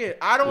though. Again,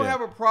 I don't have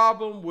a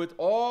problem with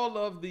all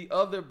of the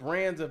other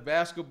brands of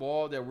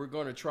basketball that we're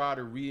going to try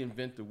to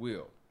reinvent the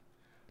wheel.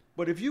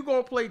 But if you're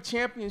going to play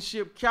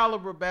championship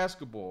caliber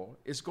basketball,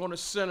 it's going to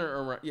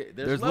center around. Yeah,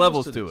 there's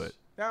levels to it.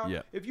 Now,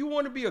 if you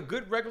want to be a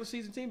good regular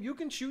season team, you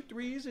can shoot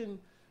threes and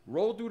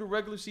roll through the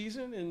regular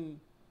season.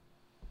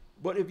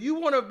 But if you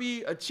want to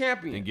be a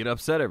champion and get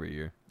upset every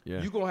year,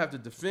 you're going to have to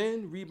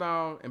defend,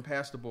 rebound, and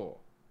pass the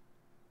ball.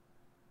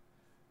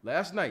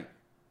 Last night,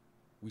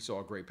 we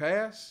saw a great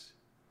pass.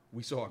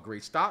 We saw a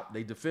great stop.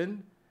 They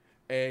defend.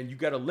 And you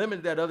got to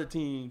limit that other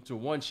team to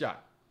one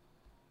shot.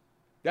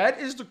 That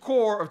is the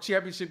core of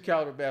championship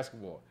caliber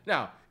basketball.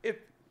 Now,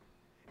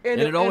 And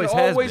it always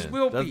has been.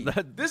 Will be.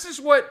 This is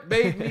what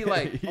made me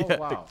like, oh,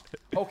 wow.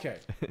 Okay.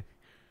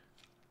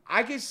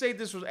 I can say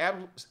this with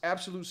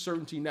absolute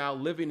certainty now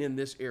living in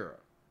this era.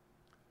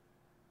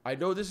 I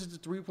know this is the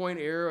three-point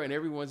era and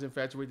everyone's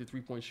infatuated with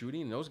three-point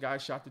shooting, and those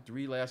guys shot the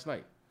three last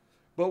night.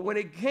 But when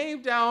it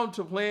came down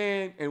to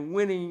playing and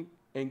winning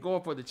and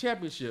going for the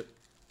championship,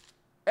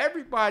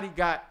 everybody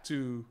got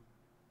to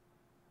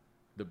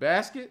the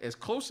basket, as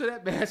close to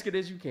that basket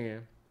as you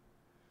can.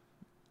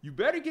 You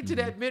better get to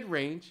that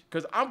mid-range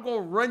because I'm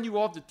going to run you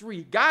off the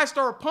three. Guys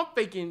start pump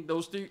faking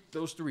those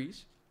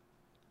threes.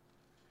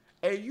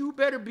 And you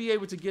better be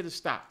able to get a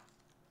stop.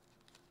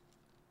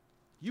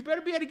 You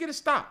better be able to get a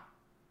stop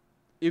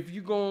if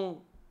you're going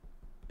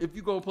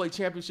to play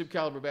championship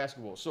caliber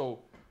basketball. So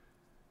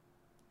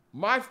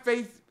my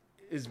faith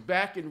is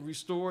back and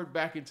restored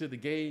back into the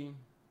game.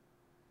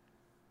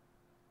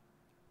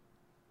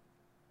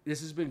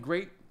 This has been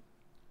great.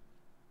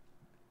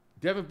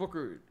 Devin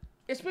Booker,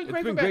 it's been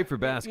great for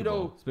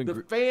basketball.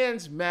 The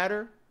fans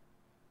matter.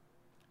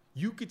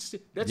 You could see.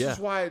 That's just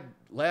why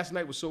last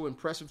night was so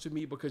impressive to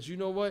me because you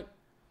know what?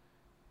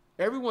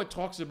 Everyone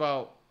talks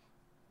about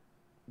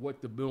what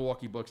the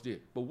Milwaukee Bucks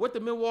did. But what the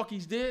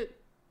Milwaukee's did,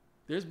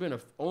 there's been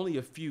only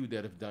a few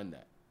that have done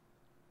that.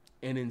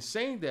 And in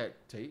saying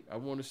that, Tate, I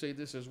want to say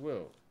this as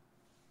well.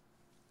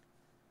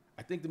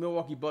 I think the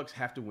Milwaukee Bucks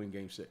have to win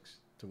Game 6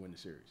 to win the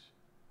series.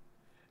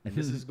 And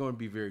this is going to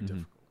be very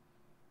difficult.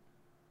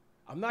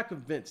 I'm not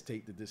convinced,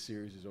 Tate, that this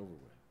series is over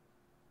with.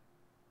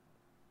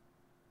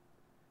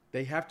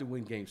 They have to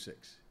win Game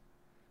 6.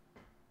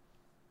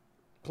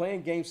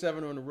 Playing Game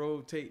 7 on the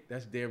road, Tate,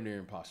 that's damn near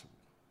impossible.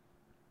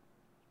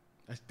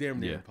 That's damn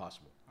near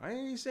impossible. I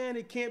ain't saying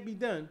it can't be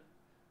done.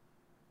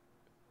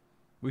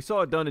 We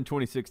saw it done in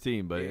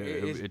 2016, but it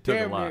took a lot. It's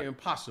damn near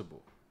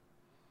impossible.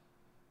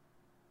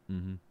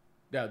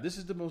 Now, this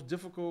is the most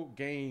difficult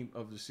game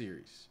of the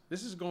series.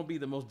 This is going to be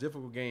the most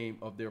difficult game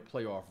of their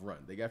playoff run.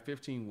 They got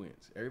 15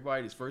 wins.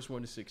 Everybody's first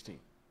one to 16.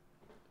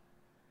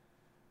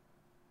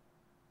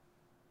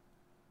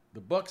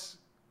 The Bucks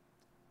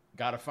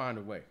got to find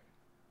a way.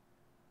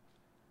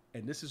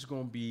 And this is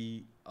going to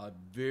be a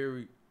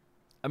very...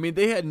 I mean,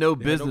 they had no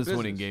business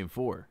winning Game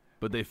 4,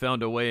 but they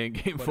found a way in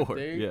Game 4.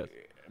 Yes.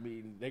 I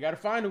mean, they got to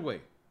find a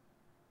way.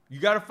 You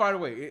got to find a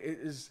way. It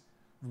is...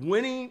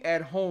 Winning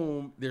at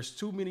home, there's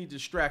too many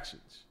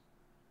distractions.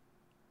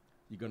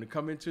 You're going to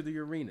come into the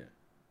arena.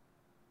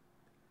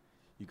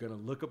 You're going to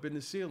look up in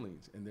the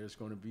ceilings, and there's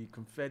going to be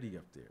confetti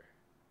up there.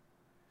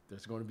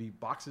 There's going to be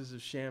boxes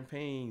of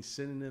champagne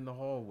sitting in the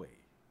hallway.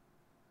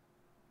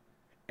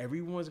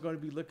 Everyone's going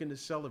to be looking to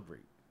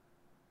celebrate.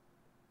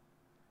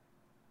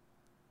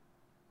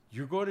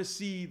 You're going to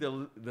see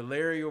the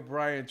Larry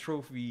O'Brien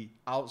trophy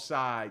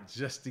outside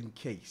just in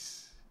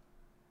case.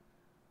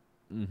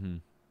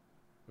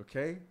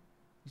 Okay?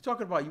 You're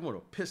talking about you want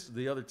to piss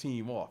the other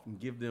team off and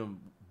give them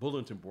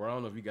bulletin board. I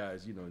don't know if you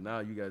guys, now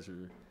you guys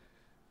are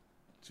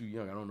too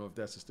young. I don't know if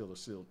that's still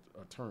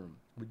a term.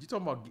 But you're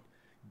talking about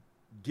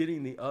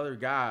getting the other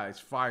guys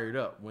fired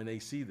up when they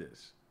see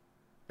this,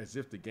 as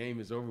if the game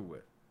is over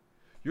with.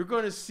 You're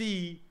going to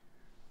see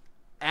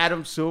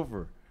Adam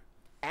Silver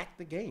act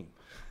the game.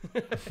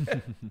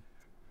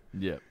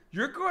 Yeah.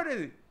 You're going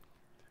to...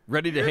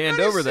 Ready to hand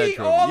over that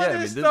trophy. All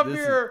of this stuff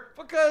here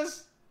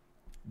because...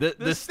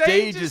 The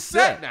stage is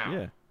set now.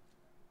 Yeah.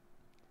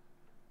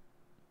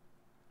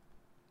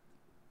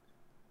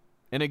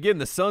 And again,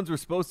 the Suns were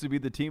supposed to be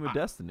the team of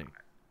destiny.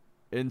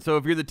 And so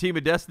if you're the team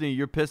of destiny,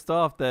 you're pissed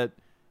off that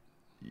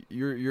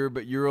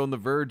you're on the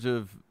verge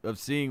of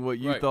seeing what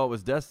you thought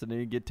was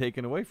destiny get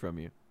taken away from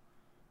you.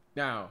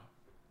 Now,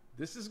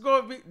 this is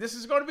going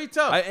to be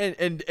tough.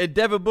 And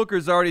Devin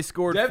Booker's already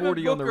scored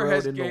 40 on the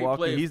road in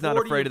Milwaukee. He's not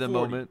afraid of the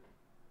moment.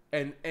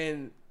 And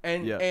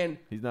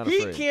he's not he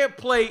afraid. Can't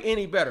play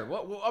any better.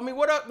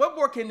 What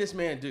more can this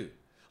man do?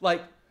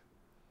 Like,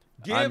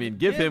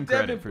 give him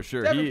credit for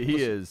sure.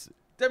 He is.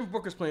 Devin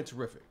Booker's playing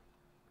terrific.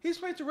 He's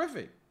playing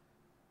terrific.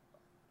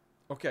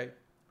 Okay,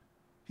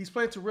 he's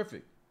playing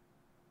terrific.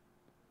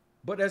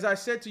 But as I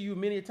said to you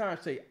many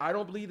times, I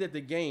don't believe that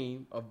the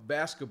game of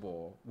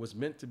basketball was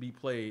meant to be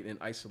played in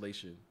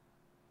isolation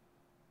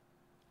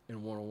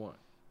and one-on-one.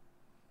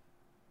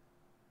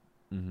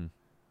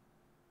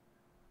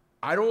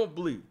 I don't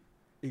believe.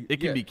 It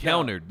can be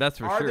countered, that's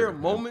for sure. Are there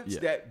moments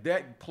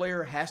that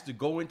player has to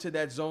go into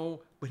that zone,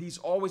 but he's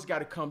always got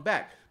to come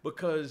back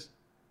because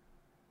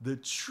the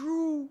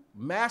true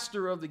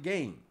master of the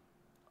game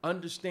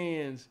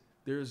understands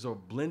there's a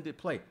blended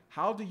play.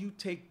 How do you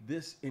take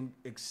this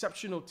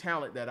exceptional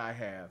talent that I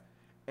have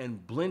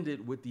and blend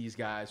it with these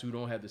guys who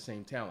don't have the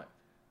same talent?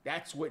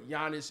 That's what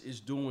Giannis is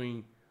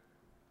doing.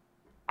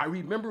 I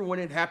remember when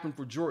it happened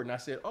for Jordan, I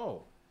said,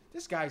 oh,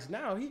 this guy's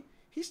now,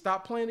 he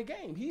stopped playing the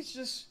game. He's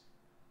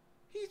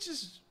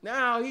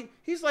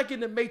like in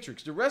the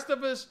Matrix. The rest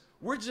of us,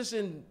 we're just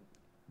in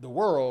the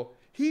world.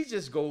 He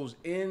just goes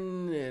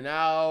in and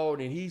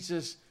out, and he's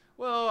just,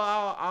 well,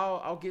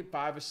 I'll get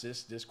 5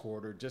 assists this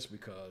quarter just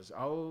because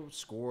I'll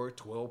score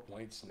 12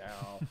 points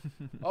now.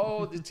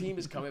 Oh, the team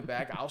is coming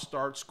back. I'll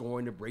start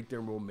scoring to break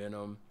their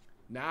momentum.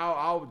 Now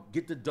I'll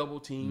get the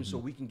double team so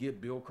we can get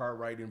Bill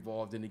Cartwright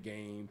involved in the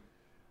game.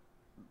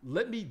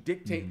 Let me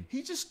dictate.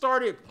 He just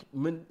started.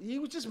 He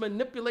was just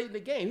manipulating the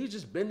game. He was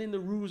just bending the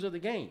rules of the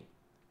game.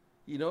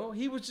 You know,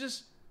 he was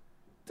just.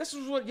 This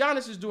is what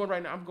Giannis is doing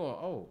right now. I'm going,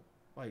 oh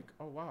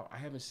wow, I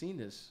haven't seen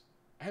this.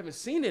 I haven't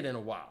seen it in a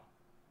while.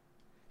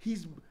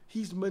 He's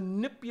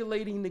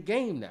manipulating the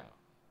game now.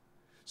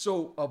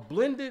 So a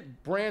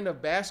blended brand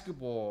of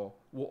basketball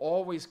will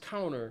always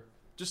counter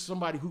just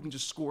somebody who can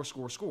just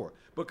score.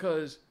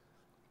 Because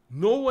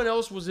no one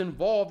else was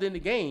involved in the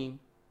game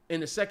in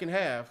the second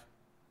half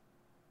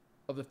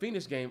of the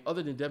Phoenix game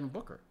other than Devin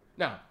Booker.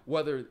 Now,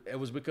 whether it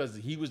was because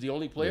he was the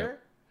only player,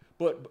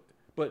 but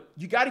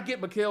you got to get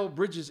Mikal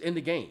Bridges in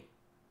the game.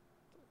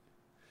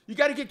 You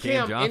got to get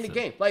Cam in the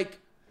game. Like,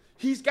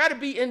 he's got to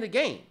be in the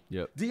game.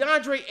 Yep.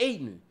 DeAndre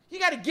Ayton, you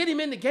got to get him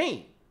in the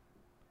game.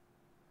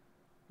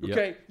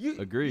 Okay? Yep.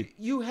 Agreed.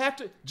 You have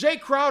to. Jay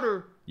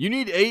Crowder. You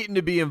need Ayton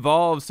to be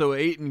involved so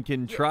Ayton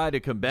can try to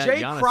combat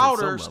Jay Giannis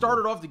Crowder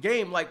started off the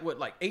game like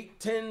 8,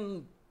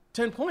 10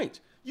 points.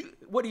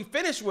 He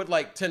finished with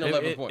like 10,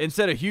 11 points.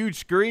 Instead of huge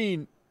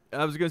screen,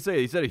 I was going to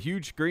say, he said a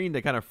huge screen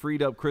that kind of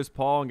freed up Chris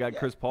Paul and got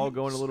Chris Paul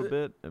going a little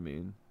bit. I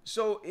mean.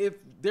 So if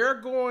they're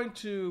going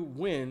to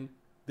win,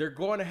 they're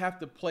going to have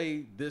to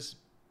play this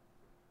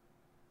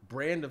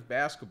brand of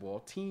basketball,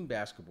 team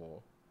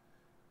basketball,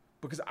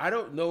 because I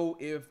don't know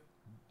if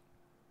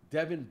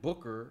Devin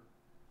Booker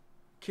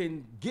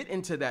can get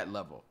into that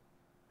level.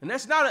 And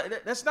that's not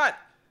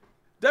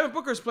Devin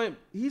Booker's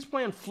he's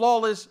playing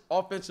flawless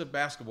offensive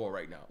basketball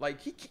right now.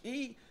 Like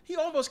he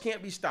almost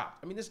can't be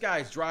stopped. I mean, this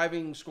guy's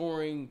driving,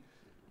 scoring.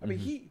 I mean,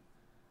 he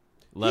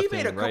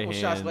made a couple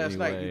shots last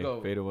night. You go,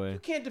 fade away. You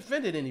can't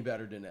defend it any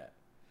better than that.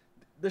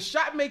 The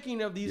shot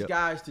making of these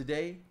guys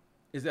today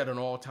is at an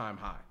all-time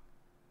high.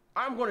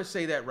 I'm going to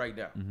say that right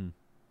now. Mm-hmm.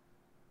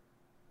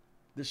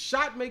 The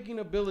shot making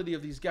ability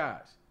of these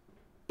guys.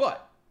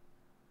 But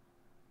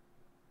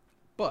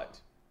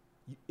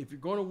if you're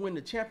going to win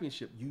the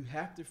championship, you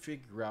have to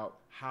figure out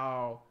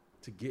how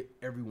to get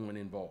everyone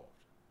involved.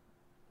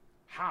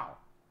 How?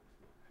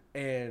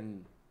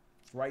 And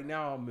right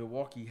now,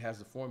 Milwaukee has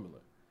the formula.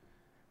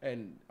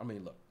 And, I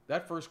mean, look,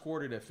 that first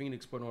quarter that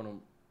Phoenix put on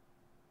them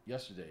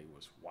yesterday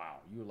was wow.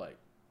 You were like,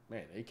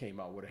 man, they came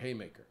out with a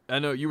haymaker. I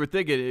know you were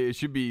thinking it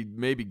should be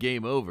maybe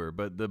game over,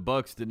 but the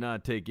Bucks did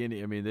not take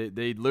any. I mean,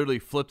 they literally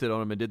flipped it on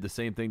them and did the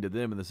same thing to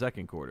them in the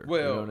second quarter.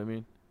 Well, you know what I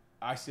mean?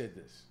 I said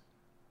this.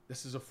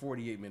 This is a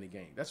 48-minute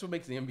game. That's what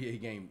makes the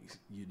NBA game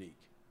unique.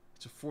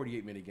 It's a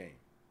 48-minute game.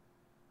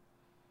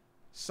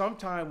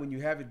 Sometime when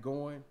you have it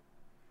going,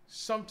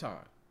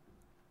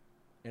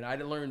 and I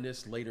learned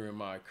this later in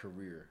my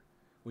career,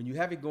 when you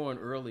have it going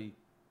early,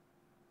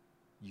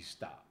 you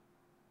stop.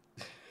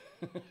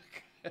 You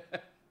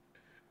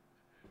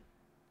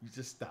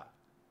just stop.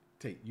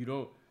 You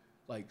don't,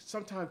 like,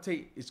 sometimes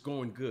it's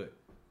going good,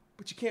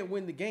 but you can't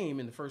win the game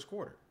in the first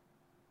quarter.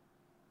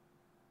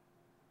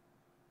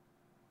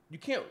 You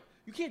can't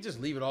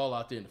just leave it all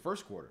out there in the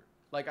first quarter.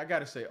 Like, I got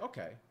to say,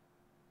 okay.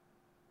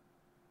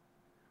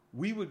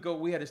 We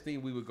had this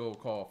thing we would go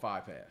call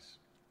 5 pass.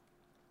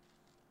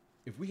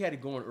 If we had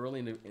it going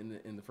early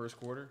in the first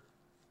quarter,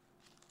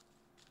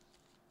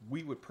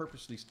 we would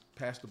purposely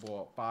pass the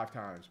ball 5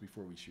 times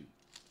before we shoot.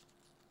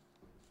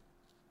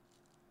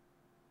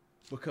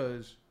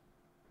 Because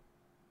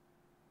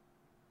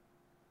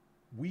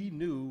we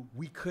knew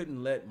we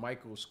couldn't let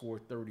Michael score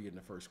 30 in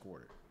the first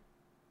quarter.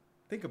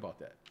 Think about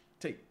that.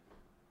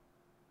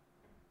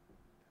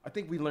 I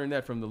think we learned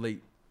that from the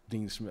late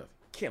Dean Smith.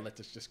 Can't let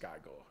this guy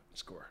go and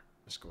score.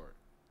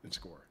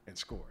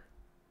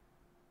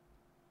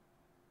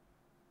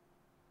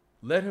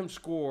 Let him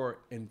score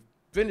and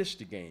finish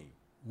the game,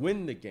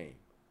 win the game,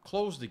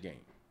 close the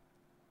game.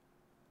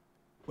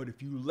 But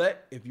if you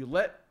let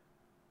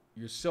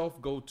yourself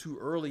go too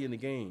early in the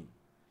game,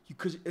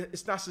 because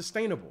it's not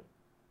sustainable.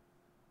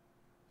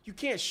 You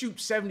can't shoot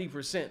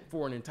 70%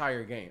 for an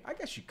entire game. I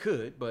guess you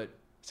could, but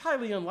it's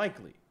highly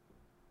unlikely.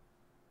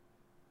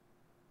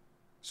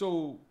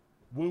 So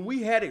when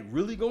we had it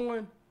really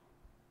going,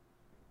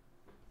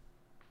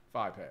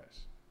 5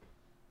 pass.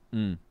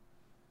 And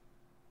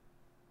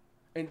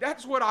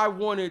that's what I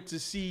wanted to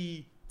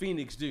see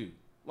Phoenix do.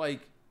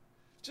 Like,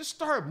 just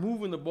start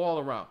moving the ball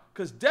around.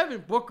 Because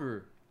Devin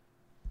Booker,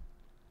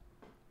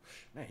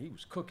 man, he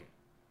was cooking.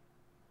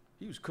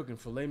 He was cooking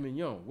filet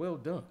mignon. Well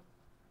done.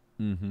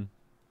 Mm-hmm.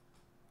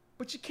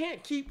 But you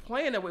can't keep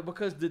playing that way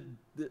because the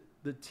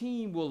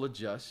team will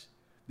adjust.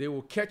 They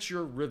will catch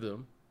your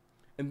rhythm.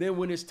 And then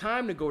when it's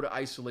time to go to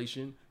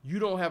isolation, you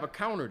don't have a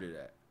counter to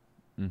that.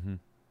 Mm-hmm.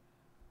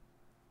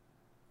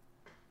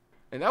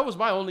 And that was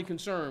my only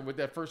concern with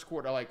that first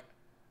quarter. Like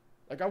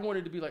I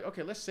wanted to be like,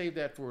 okay, let's save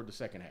that for the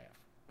second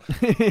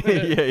half.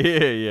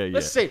 Yeah.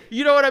 Let's save,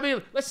 you know what I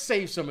mean? Let's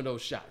save some of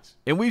those shots.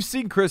 And we've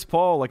seen Chris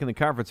Paul, like in the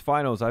conference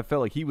finals, I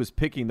felt like he was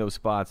picking those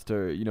spots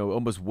to,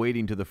 almost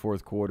waiting to the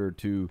fourth quarter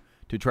to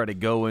to try to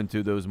go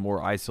into those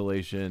more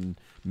isolation,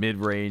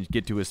 mid-range,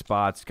 get to his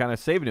spots, kind of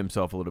saving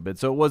himself a little bit.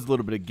 So it was a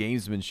little bit of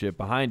gamesmanship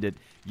behind it.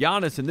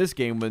 Giannis in this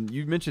game, when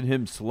you mentioned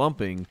him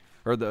slumping,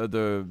 or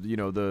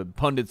the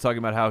pundits talking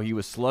about how he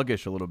was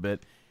sluggish a little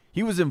bit,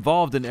 he was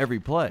involved in every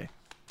play.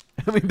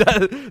 I mean,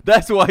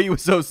 that's why he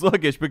was so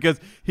sluggish, because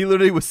he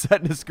literally was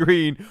setting a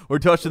screen or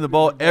touching the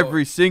ball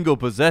every single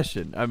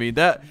possession. I mean,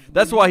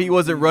 that's why he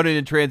wasn't running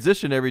in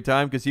transition every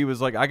time, because he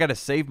was like, I got to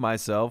save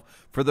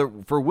myself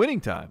for winning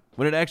time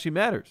when it actually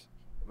matters.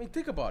 I mean,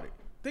 think about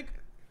it.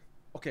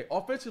 Okay,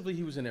 offensively,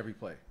 he was in every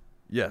play.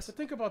 Yes. But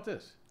think about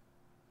this.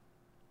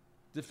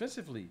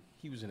 Defensively,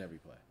 he was in every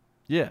play.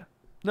 Yeah.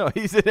 No,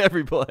 he's in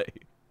every play.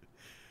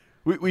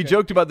 We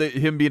joked about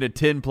him being a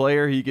 10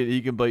 player. He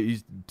can play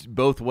he's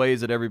both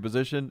ways at every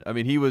position. I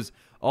mean, he was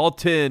all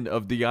 10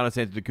 of the Giannis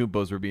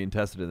Antetokounmpos were being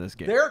tested in this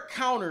game. Their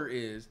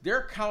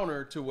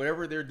counter to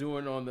whatever they're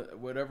doing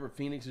whatever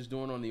Phoenix is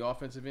doing on the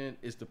offensive end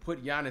is to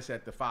put Giannis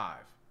at the 5.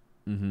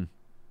 Mm-hmm.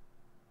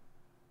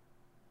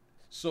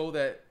 So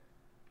that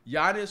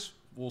Giannis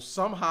will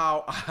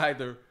somehow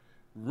either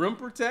rim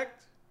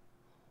protect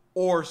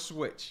or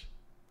switch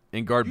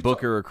And guard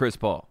Booker or Chris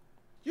Paul.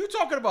 You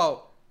talking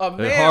about a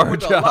man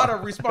with a lot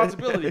of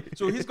responsibility.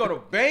 So he's going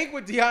to bang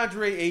with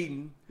DeAndre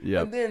Ayton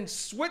and then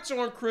switch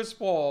on Chris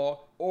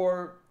Paul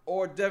or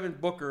Devin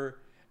Booker,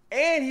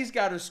 and he's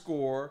got to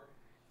score,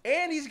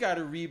 and he's got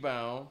to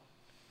rebound,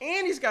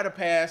 and he's got to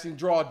pass and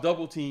draw a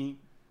double team.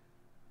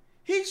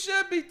 He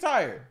should be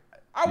tired.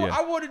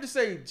 I wanted to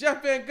say,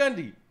 Jeff Van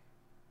Gundy,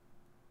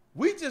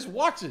 we just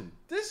watching.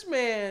 This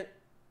man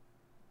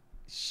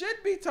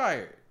should be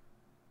tired.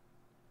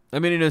 I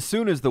mean, and as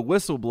soon as the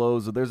whistle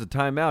blows or there's a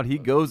timeout, he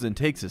goes and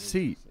takes a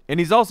seat. And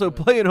he's also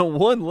playing on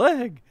one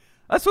leg.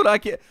 That's what I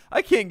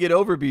can't get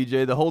over,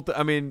 BJ. The whole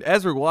I mean,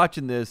 as we're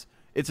watching this,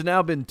 it's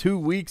now been 2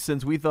 weeks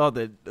since we thought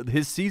that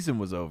his season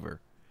was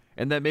over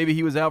and that maybe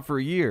he was out for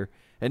a year.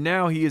 And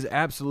now he is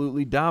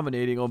absolutely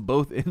dominating on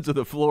both ends of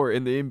the floor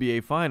in the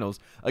NBA Finals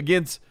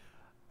against,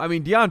 I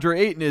mean, DeAndre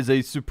Ayton is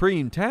a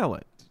supreme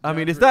talent. I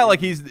mean, it's not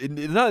like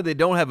they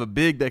don't have a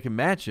big that can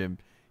match him.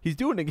 He's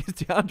doing it against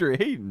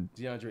DeAndre Ayton.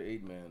 DeAndre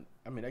Ayton, man.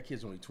 I mean, that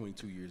kid's only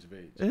 22 years of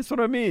age. That's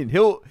what I mean.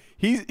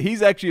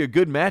 He's actually a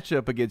good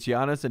matchup against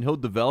Giannis, and he'll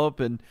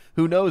develop, and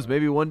who knows,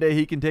 maybe one day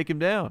he can take him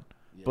down.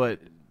 Yeah, but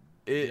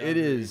it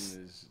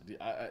is.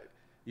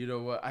 You know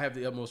what? I have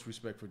the utmost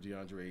respect for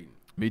DeAndre Ayton.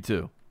 Me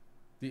too.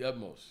 The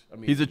utmost. I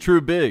mean, he's a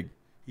true big.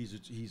 He's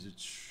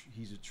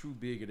a true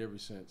big in every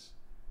sense.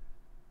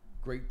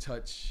 Great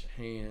touch,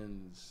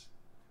 hands,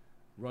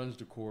 runs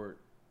the court.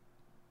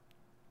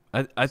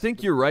 I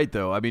think you're right,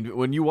 though. I mean,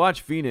 when you watch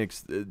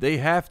Phoenix, they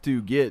have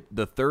to get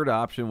the third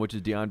option, which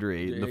is DeAndre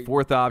Ayton, the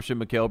fourth option,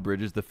 Mikal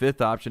Bridges, the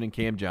fifth option in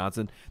Cam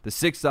Johnson, the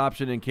sixth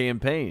option in Cam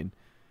Payne,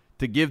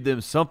 to give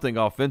them something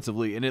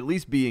offensively and at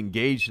least be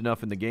engaged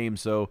enough in the game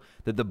so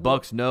that the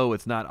Bucks know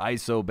it's not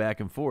ISO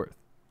back and forth.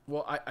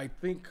 Well, I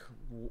think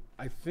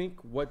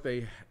what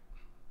they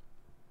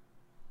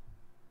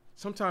 –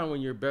 sometimes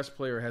when your best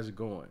player has it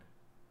going,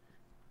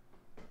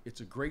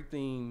 it's a great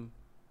thing,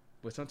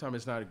 but sometimes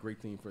it's not a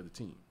great thing for the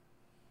team.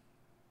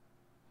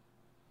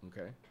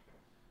 Okay,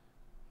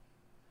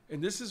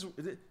 and this is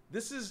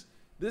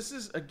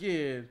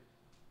again,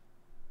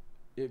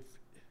 if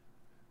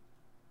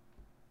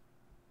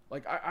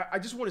like I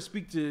just want to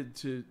speak to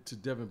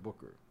Devin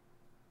Booker,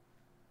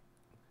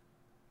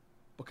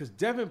 because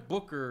Devin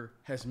Booker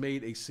has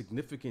made a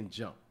significant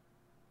jump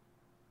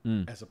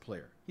as a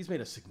player. He's made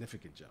a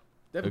significant jump.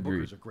 Devin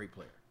Booker is a great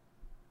player.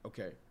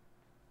 Okay,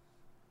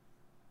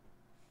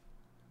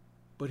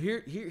 but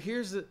here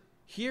is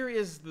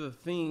the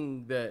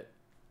thing that.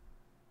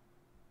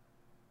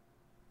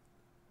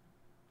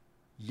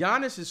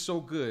 Giannis is so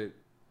good,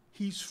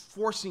 he's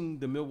forcing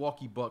the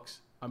Milwaukee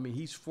Bucks. I mean,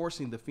 he's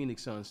forcing the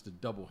Phoenix Suns to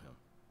double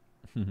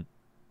him.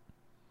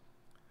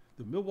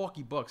 The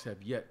Milwaukee Bucks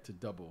have yet to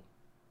double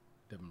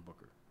Devin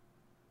Booker.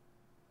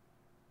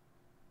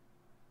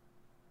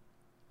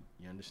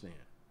 You understand?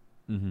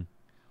 Mm-hmm.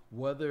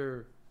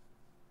 Whether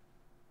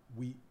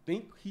we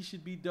think he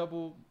should be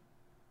doubled,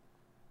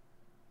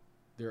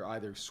 they're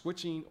either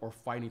switching or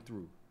fighting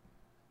through.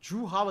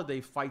 Drew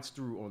Holiday fights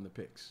through on the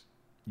picks.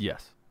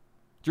 Yes.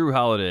 Drew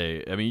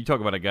Holiday, I mean, you talk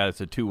about a guy that's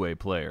a two-way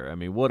player. I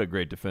mean, what a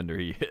great defender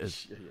he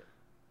is. Yeah.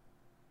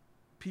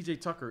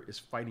 PJ Tucker is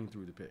fighting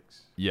through the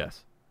picks.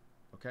 Yes.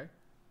 Okay?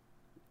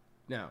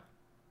 Now.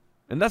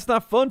 And that's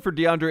not fun for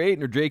DeAndre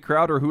Ayton or Jay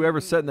Crowder or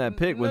whoever's setting that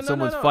pick when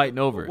someone's fighting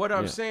over it. What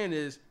I'm saying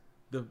is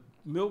the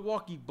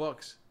Milwaukee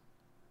Bucks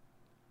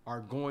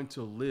are going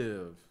to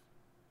live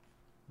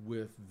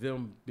with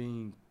them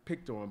being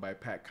picked on by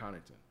Pat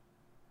Connaughton.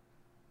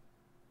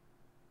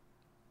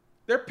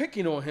 They're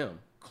picking on him.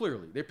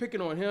 Clearly, they're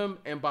picking on him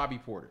and Bobby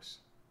Portis.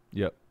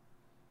 Yep.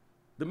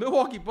 The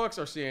Milwaukee Bucks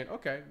are saying,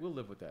 "Okay, we'll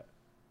live with that."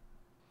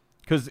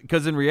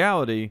 Because in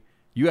reality,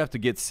 you have to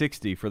get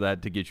 60 for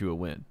that to get you a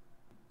win,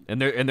 and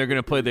they're going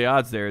to play the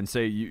odds there and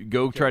say, "You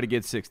go try to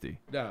get 60."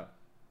 Now,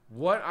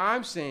 what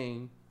I'm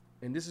saying,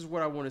 and this is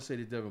what I want to say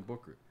to Devin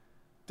Booker.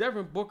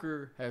 Devin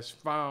Booker has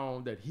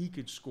found that he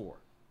could score.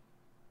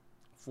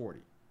 40.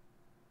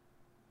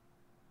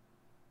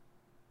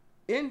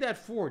 In that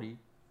 40,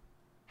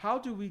 how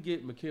do we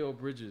get Mikal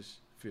Bridges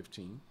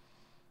 15?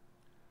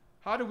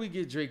 How do we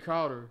get Jay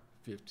Crowder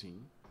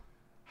 15?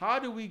 How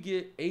do we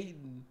get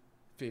Ayton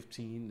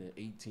 15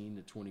 to 18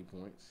 to 20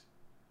 points?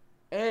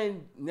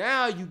 And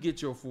now you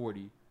get your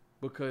 40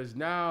 because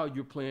now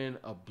you're playing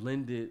a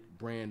blended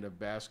brand of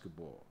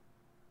basketball.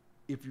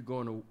 If you're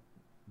going to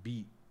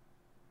beat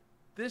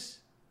this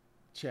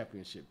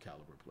championship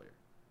caliber player.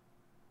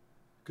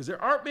 Because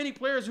there aren't many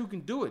players who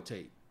can do it,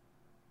 Tate.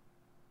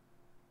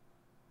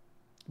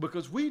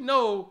 Because we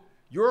know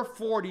your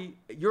 40,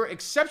 your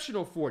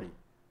exceptional 40,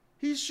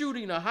 he's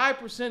shooting a high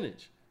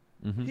percentage.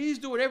 Mm-hmm. He's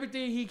doing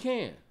everything he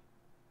can.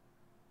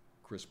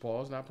 Chris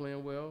Paul's not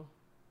playing well.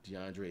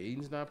 DeAndre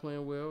Ayton's not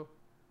playing well.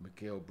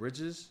 Mikal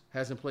Bridges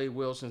hasn't played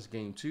well since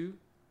game 2.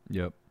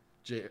 Yep.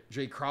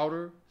 Jay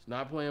Crowder is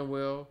not playing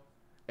well.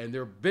 And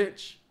their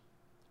bench,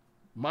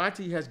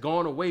 Monty has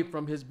gone away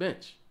from his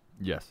bench.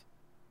 Yes.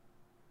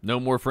 No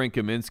more Frank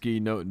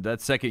Kaminsky. No, that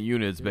second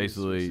unit is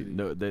basically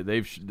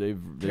they've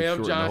shortened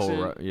Johnson, the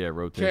whole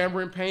rotation.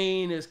 Cameron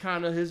Payne is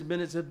kind of his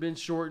minutes have been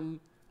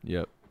shortened.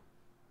 Yep.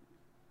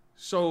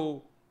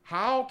 So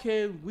how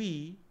can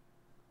we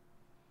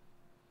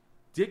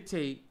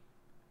dictate,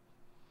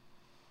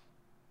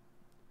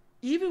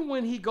 even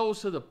when he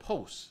goes to the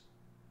post,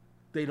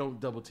 they don't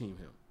double team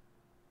him?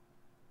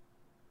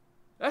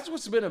 That's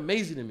what's been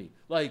amazing to me.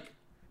 Like,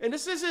 and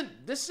this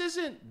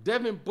isn't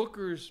Devin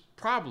Booker's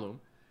problem.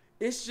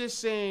 It's just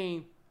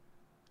saying,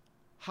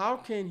 how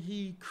can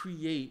he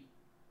create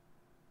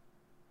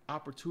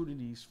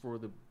opportunities for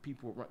the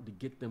people to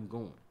get them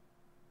going?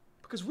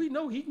 Because we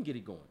know he can get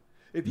it going.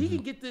 If he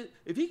can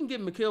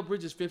get Mikal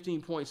Bridges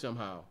 15 points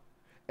somehow,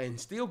 and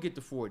still get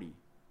to 40,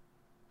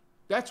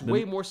 that's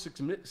way more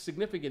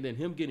significant than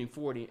him getting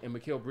 40 and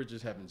Mikal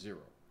Bridges having 0.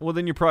 Well,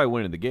 then you're probably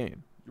winning the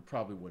game. You're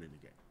probably winning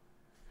the game.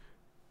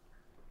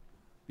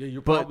 Yeah,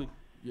 you're probably.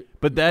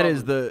 But that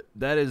is the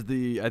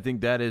I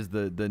think that is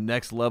the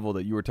next level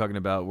that you were talking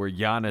about, where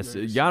Giannis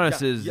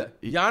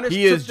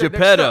is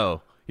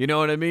Geppetto. You know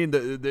what I mean?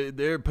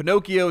 Their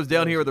Pinocchio is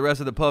down here with the rest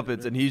of the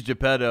puppets, and he's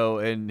Geppetto,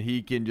 and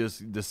he can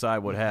just decide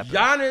what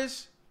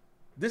happens.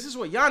 This is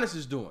what Giannis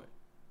is doing.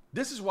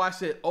 This is why I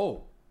said,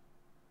 oh.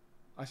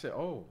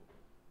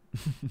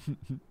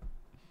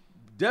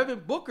 Devin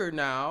Booker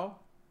now,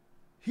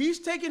 he's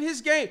taking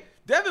his game.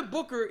 Devin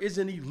Booker is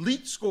an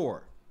elite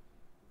scorer.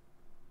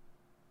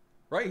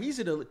 Right? He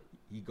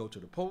go to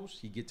the post,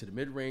 he get to the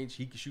mid-range,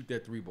 he can shoot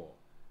that 3 ball.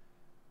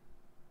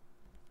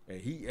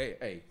 And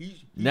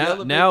he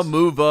now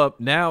move up.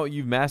 Now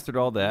you've mastered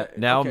all that.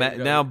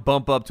 Now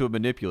bump up to a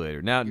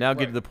manipulator. Now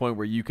get to the point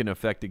where you can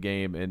affect the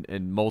game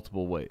in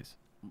multiple ways.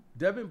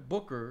 Devin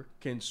Booker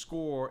can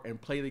score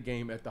and play the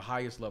game at the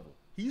highest level.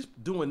 He's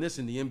doing this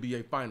in the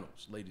NBA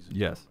Finals, ladies and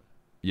gentlemen.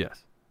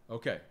 Yes.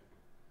 Okay.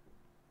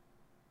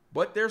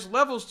 But there's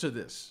levels to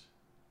this.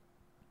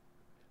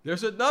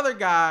 There's another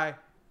guy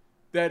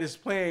that is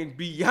playing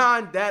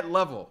beyond that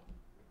level.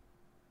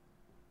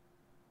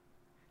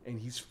 And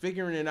he's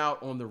figuring it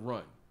out on the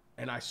run.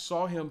 And I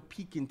saw him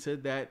peek into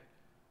that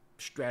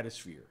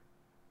stratosphere.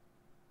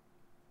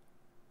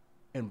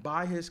 And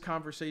by his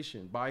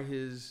conversation, by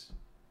his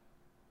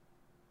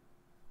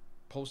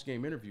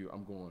post-game interview,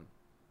 I'm going,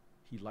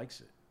 he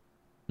likes it.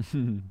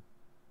 You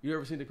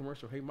ever seen the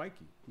commercial? Hey,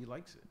 Mikey, he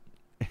likes it.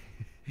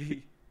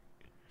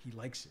 he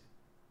likes it.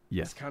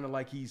 Yes. It's kind of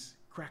like he's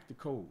cracked the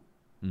code.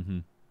 Mm-hmm.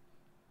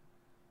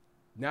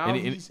 Now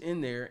he's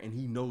in there and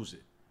he knows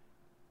it.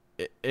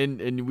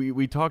 And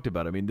we talked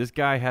about it. I mean, this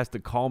guy has to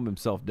calm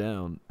himself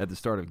down at the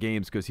start of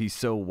games because he's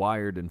so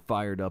wired and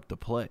fired up to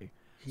play.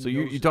 So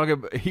you talk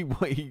about he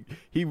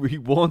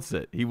wants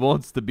it. He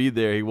wants to be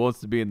there. He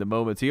wants to be in the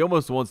moments. He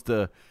almost wants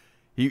to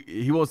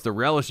he wants to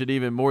relish it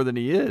even more than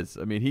he is.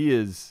 I mean, he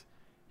is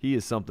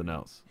something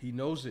else. He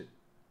knows it.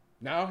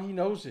 Now he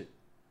knows it.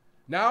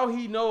 Now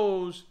he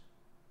knows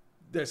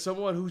that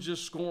someone who's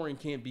just scoring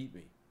can't beat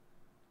me.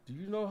 Do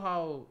you know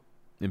how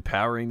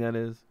empowering that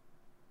is?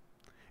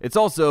 It's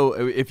also,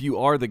 if you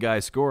are the guy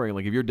scoring,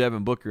 like if you're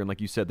Devin Booker and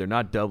like you said, they're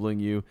not doubling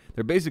you.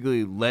 They're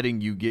basically letting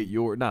you get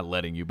not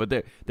letting you, but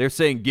they're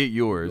saying get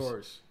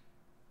yours.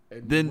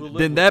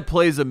 Then that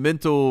plays a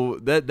mental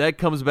that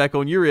comes back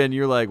on your end.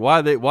 You're like, why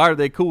are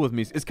they cool with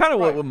me? It's kind of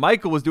what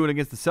Michael was doing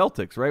against the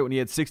Celtics, right? When he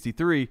had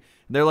 63, and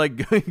they're like,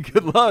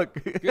 good luck.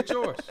 Get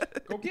yours.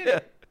 Go get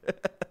it.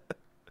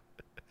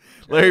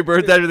 Larry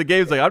Bird after the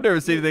game was like, I've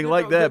never seen anything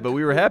like that, but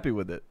we were happy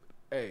with it.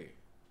 Hey.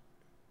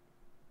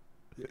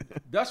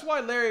 That's why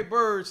Larry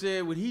Bird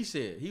said what he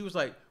said. He was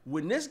like,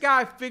 when this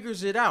guy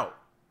figures it out,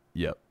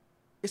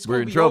 it's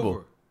going to be trouble.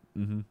 Over.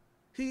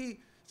 Mm-hmm.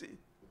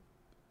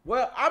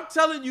 Well, I'm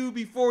telling you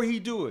before he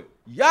do it,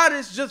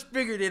 Giannis just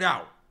figured it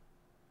out.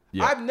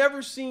 Yeah. I've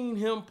never seen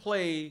him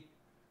play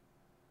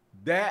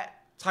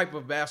that type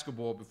of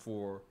basketball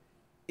before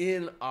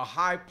in a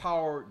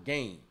high-powered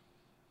game.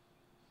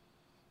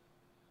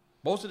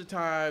 Most of the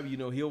time,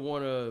 he'll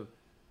want to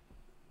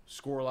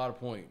score a lot of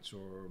points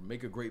or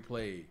make a great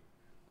play.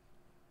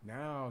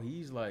 Now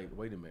he's like,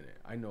 wait a minute,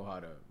 I know how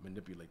to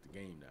manipulate the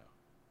game now.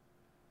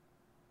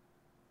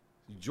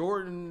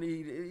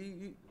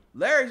 Jordan,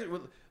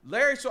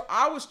 Larry. So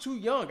I was too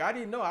young. I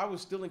didn't know. I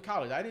was still in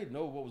college. I didn't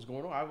know what was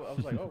going on. I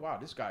was like, oh wow,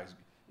 this guy's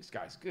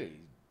good.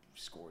 He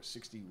scored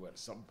 60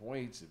 some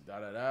points and da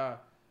da da.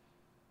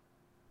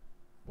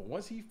 But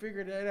once he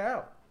figured that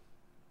out,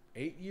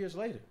 8 years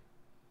later,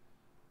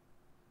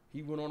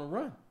 he went on a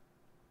run.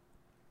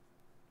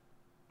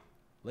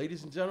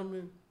 Ladies and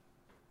gentlemen,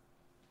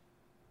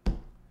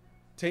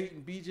 Tate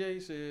and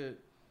BJ said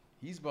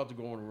he's about to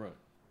go on a run.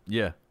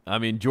 Yeah. I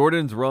mean,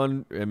 Jordan's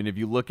run, I mean, if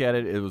you look at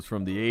it, it was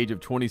from the age of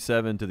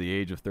 27 to the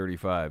age of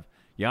 35.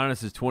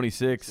 Giannis is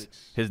 26.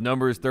 His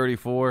number is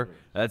 34.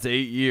 That's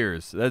 8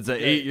 years. That's an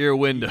 8-year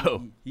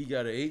window. He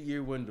got an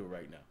 8-year window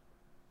right now.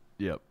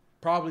 Yep.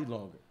 Probably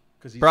longer.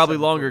 Probably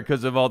longer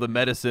because of all the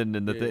medicine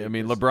and the thing. I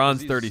mean,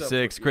 LeBron's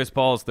 36. Chris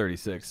Paul's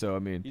 36. So, I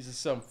mean. He's a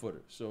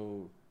 7-footer.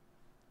 So,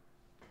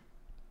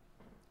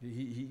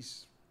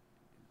 he's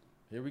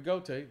 – here we go,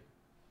 Tate.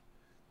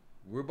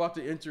 We're about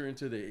to enter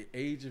into the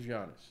age of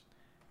Giannis.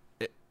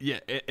 Yeah,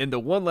 and the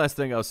one last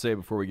thing I'll say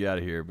before we get out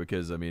of here,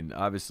 because, I mean,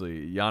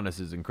 obviously Giannis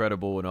is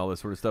incredible and all this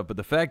sort of stuff, but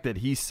the fact that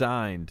he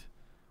signed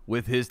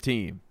with his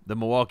team, the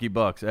Milwaukee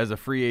Bucks, as a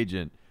free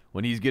agent,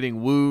 when he's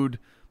getting wooed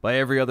by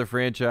every other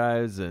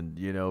franchise and,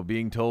 you know,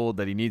 being told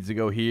that he needs to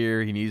go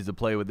here, he needs to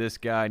play with this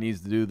guy, he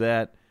needs to do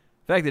that,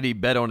 the fact that he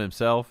bet on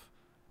himself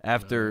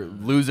after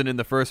losing in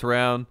the first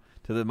round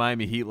to the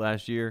Miami Heat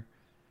last year,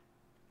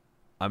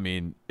 I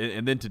mean,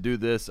 and then to do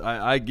this,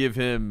 I give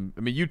him –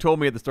 I mean, you told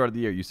me at the start of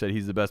the year, you said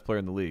he's the best player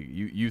in the league.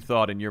 You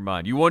thought in your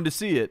mind. You wanted to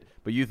see it,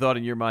 but you thought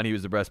in your mind he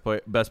was the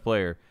best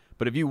player.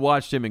 But if you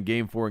watched him in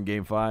Game 4 and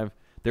Game 5,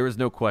 there was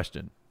no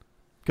question.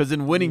 Because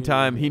in winning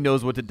time, he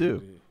knows what to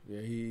do.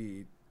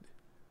 Yeah,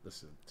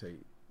 listen,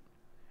 Tate.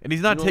 And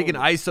he's not taking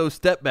ISO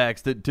step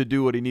backs to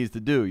do what he needs to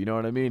do. You know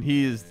what I mean?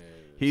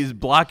 He's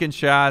blocking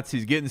shots.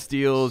 He's getting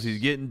steals. He's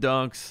getting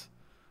dunks.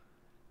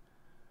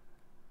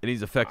 And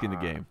he's affecting the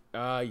game.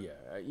 Yeah,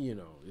 you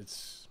know,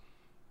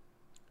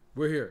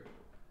 we're here.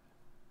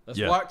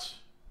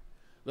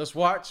 Let's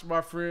watch,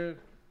 my friend.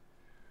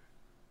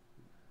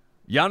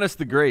 Giannis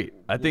the Great.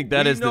 I think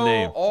that is the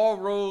name. All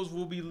roads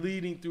will be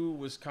leading through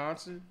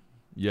Wisconsin.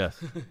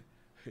 Yes.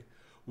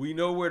 We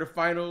know where the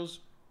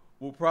finals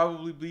will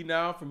probably be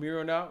now from here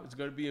on out. It's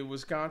going to be in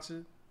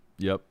Wisconsin.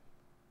 Yep.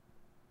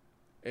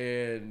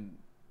 And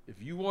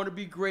if you want to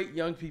be great,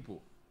 young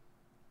people,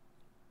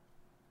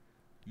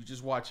 you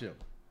just watch him.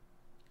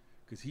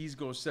 Because he's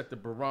going to set the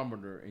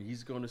barometer, and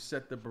he's going to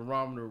set the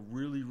barometer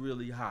really,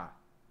 really high.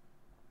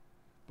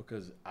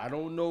 Because I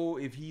don't know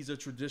if he's a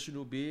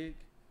traditional big.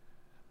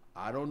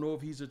 I don't know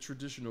if he's a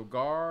traditional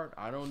guard.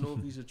 I don't know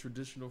if he's a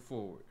traditional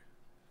forward.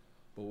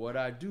 But what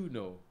I do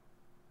know,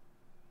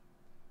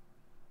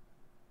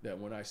 that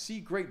when I see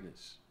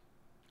greatness,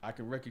 I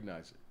can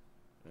recognize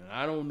it. And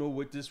I don't know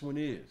what this one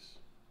is.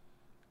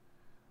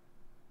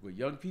 But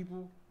young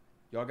people,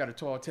 y'all got a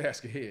tall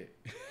task ahead.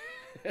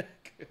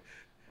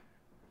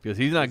 Because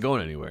he's not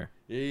going anywhere.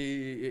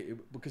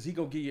 Because he's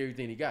going to give you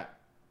everything he got.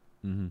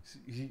 Mm-hmm.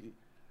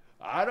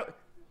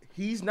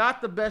 He's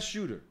not the best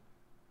shooter.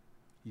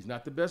 He's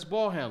not the best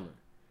ball handler.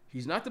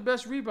 He's not the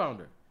best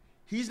rebounder.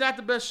 He's not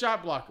the best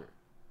shot blocker.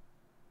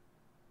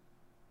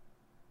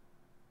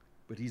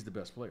 But he's the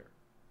best player.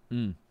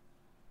 And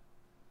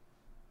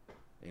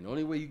the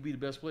only way you can be the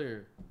best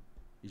player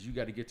is you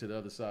got to get to the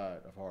other side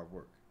of hard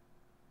work.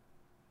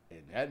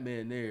 And that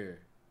man there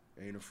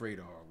ain't afraid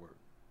of hard work.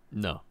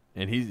 No.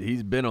 And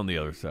he's been on the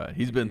other side.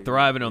 He's been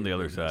thriving on the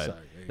other side.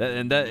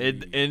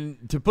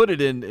 And to put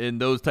it in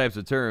those types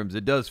of terms,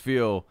 it does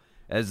feel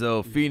as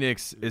though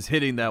Phoenix is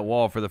hitting that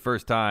wall for the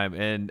first time.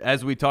 And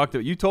as we talked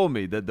to, you told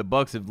me that the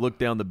Bucks have looked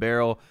down the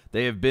barrel.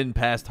 They have been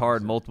passed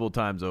hard multiple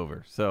times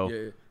over.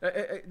 So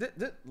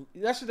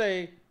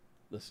yesterday,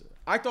 listen,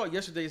 I thought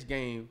yesterday's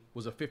game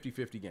was a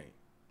 50-50 game.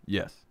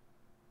 Yes.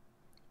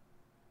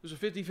 It was a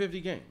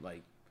 50-50 game.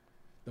 Like,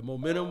 the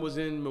momentum was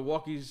in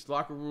Milwaukee's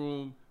locker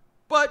room,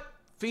 but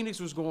Phoenix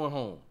was going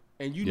home,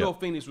 and you know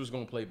Phoenix was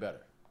going to play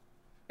better.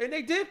 And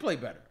they did play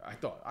better, I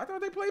thought. I thought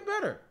they played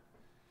better.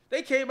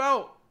 They came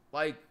out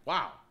like,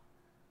 wow.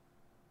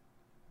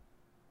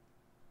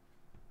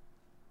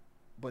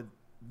 But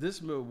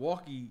this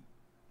Milwaukee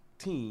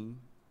team,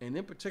 and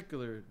in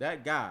particular,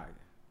 that guy,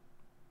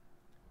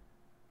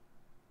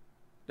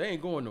 they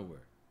ain't going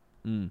nowhere.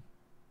 I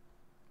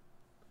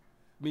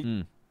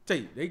mean,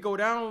 Tate, they go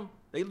down,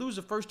 they lose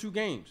the first 2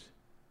 games.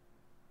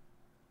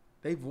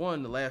 They've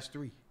won the last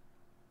 3.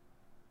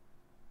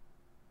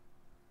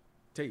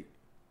 Tate,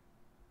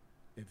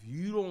 if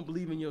you don't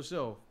believe in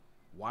yourself,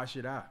 why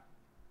should I?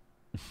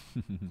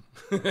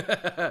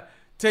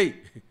 Tate,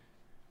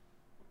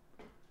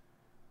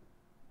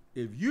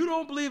 if you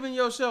don't believe in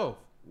yourself,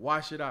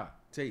 why should I?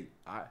 Tate,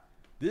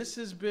 this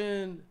has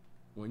been,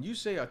 when you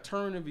say a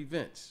turn of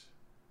events,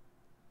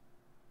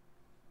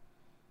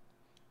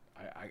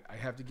 I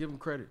have to give him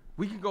credit.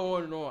 We can go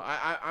on and on.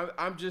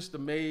 I'm just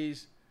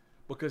amazed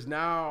because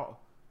now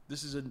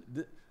this is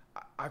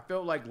I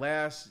felt like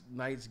last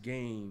night's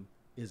game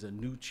is a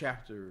new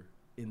chapter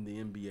in the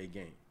NBA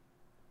game.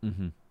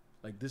 Mm-hmm.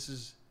 Like, this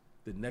is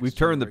the next. We've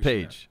turned the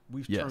generation page. now.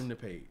 We've Yes. turned the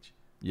page.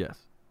 Yes.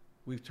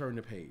 We've turned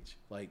the page.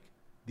 Like,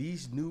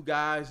 these new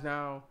guys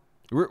now.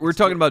 We're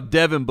talking about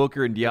Devin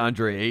Booker and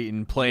DeAndre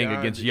Ayton playing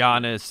against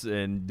DeAndre- Giannis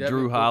and Devin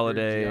Drew Booker,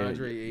 Holiday.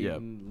 DeAndre Yep.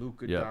 Ayton,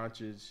 Luka Yep.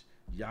 Doncic,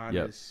 Giannis.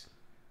 Yep.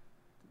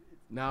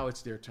 Now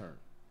it's their turn.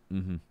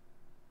 Mm-hmm.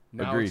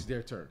 Now Agreed. it's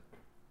their turn.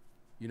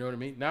 You know what I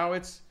mean? Now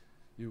it's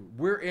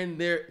we're in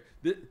there.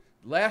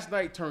 Last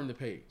night turned the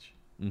page.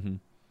 Mm-hmm.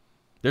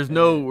 There's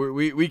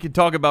we can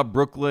talk about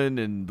Brooklyn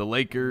and the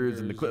Lakers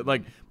and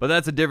but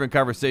that's a different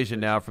conversation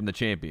now from the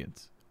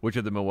champions, which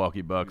are the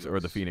Milwaukee Bucks or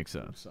the Phoenix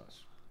Suns.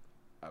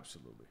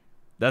 Absolutely.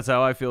 That's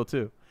how I feel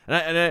too,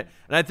 and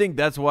I think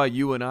that's why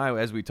you and I,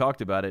 as we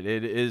talked about it,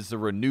 it is a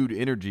renewed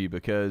energy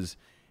because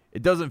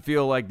it doesn't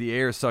feel like the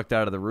air sucked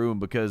out of the room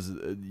because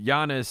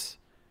Giannis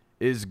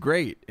is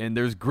great and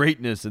there's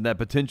greatness and that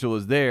potential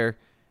is there.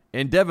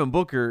 And Devin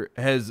Booker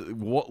has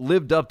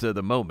lived up to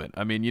the moment.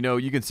 I mean,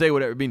 you can say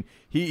whatever. I mean,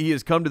 he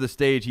has come to the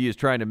stage. He is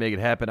trying to make it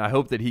happen. I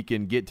hope that he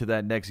can get to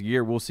that next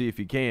gear. We'll see if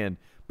he can.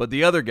 But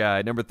the other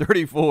guy, number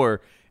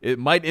 34, it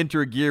might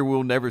enter a gear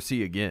we'll never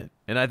see again.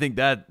 And I think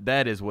that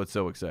is what's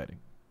so exciting.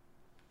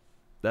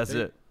 That's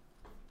it.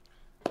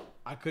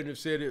 I couldn't have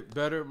said it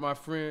better, my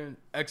friend.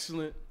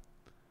 Excellent.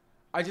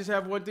 I just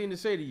have one thing to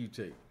say to you,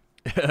 Tate.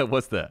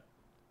 What's that?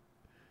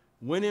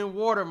 Win in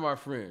water, my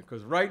friend.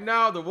 Because right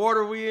now, the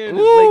water we in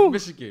is Woo! Lake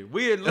Michigan.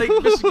 We in Lake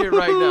Michigan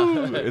right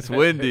now. It's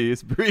windy.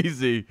 It's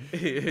breezy.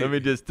 Let me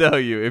just tell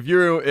you, if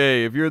you're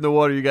in the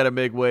water, you got to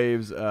make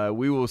waves.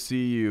 We will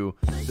see you.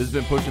 This has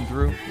been Pushing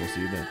Through. We'll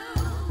see you then.